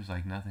 And there was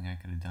like nothing I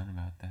could have done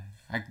about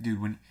that.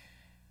 Dude,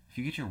 if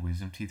you get your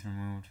wisdom teeth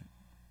removed,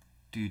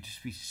 dude,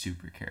 just be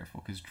super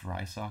careful, because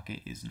dry socket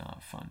is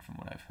not fun from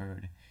what I've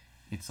heard.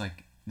 It's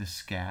like the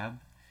scab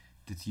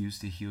that's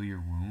used to heal your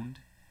wound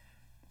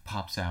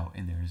pops out,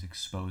 and there is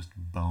exposed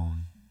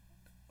bone.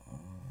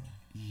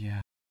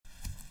 Yeah.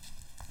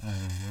 I don't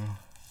know.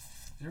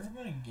 Has there ever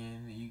been a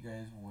game that you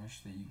guys wish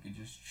that you could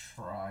just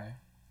try?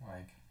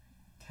 Like,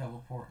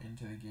 teleport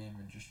into the game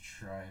and just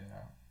try it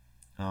out?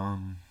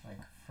 Like,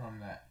 from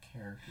that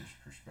character's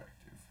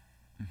perspective.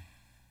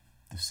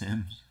 The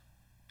Sims.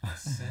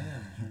 Sims,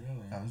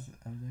 really? I was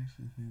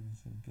actually thinking the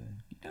same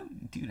thing. You know,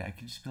 dude, I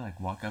could just be like,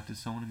 walk up to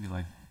someone and be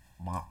like,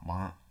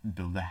 wah,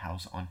 build a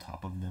house on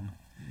top of them.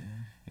 Yeah.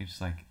 You just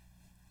like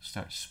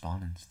start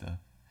spawning stuff.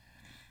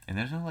 And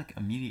there's no like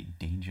immediate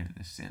danger in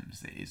The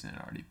Sims that isn't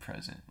already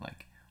present.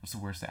 Like, what's the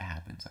worst that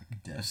happens?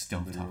 Like a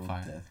stealth top literal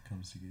 5. Death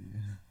comes to get you.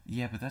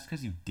 Yeah, but that's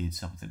because you did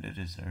something to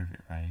deserve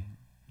it, right?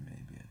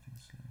 Maybe, I think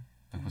so.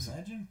 Like, Dude, what's it?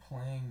 imagine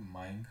playing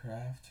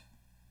Minecraft,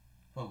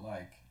 but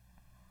like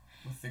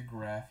with the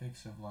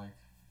graphics of like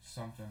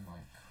something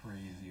like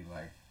crazy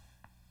like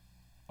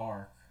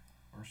Ark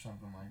or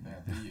something like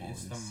that. The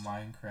It's the Forest.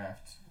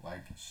 Minecraft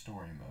like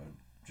story mode.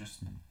 Just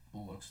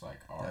looks like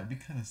Ark. That'd be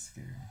kind of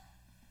scary.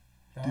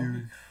 That would be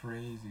Dude.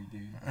 crazy,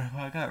 dude. If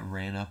I got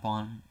ran up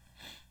on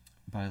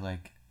by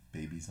like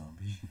Baby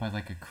zombie.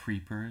 a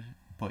creeper,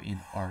 but in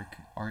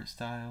art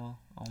style.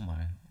 Oh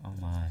my.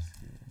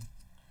 Scary.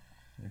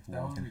 Like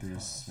That would walking be through a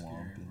kinda swamp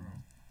scary, and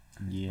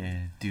bro. Yeah,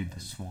 dude, the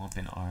swamp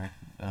in art.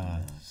 So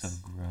Nuts.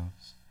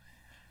 gross.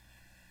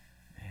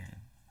 Man,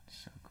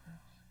 so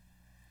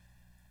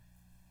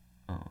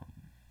gross.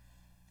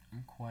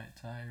 I'm quite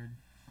tired.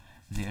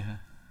 Yeah.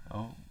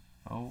 Oh.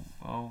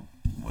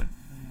 What?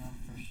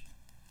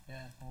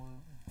 Yeah.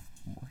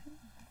 What?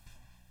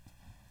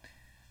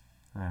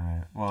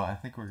 Alright, well, I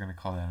think we're gonna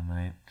call that a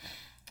night.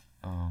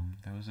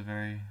 That was a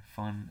very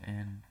fun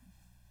and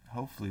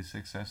hopefully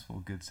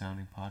successful, good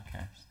sounding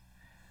podcast.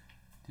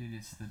 Dude,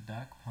 it's the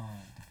duck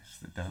pond. It's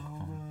the Duck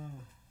Pond.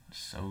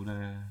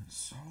 Soda.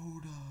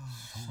 Soda.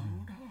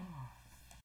 Soda.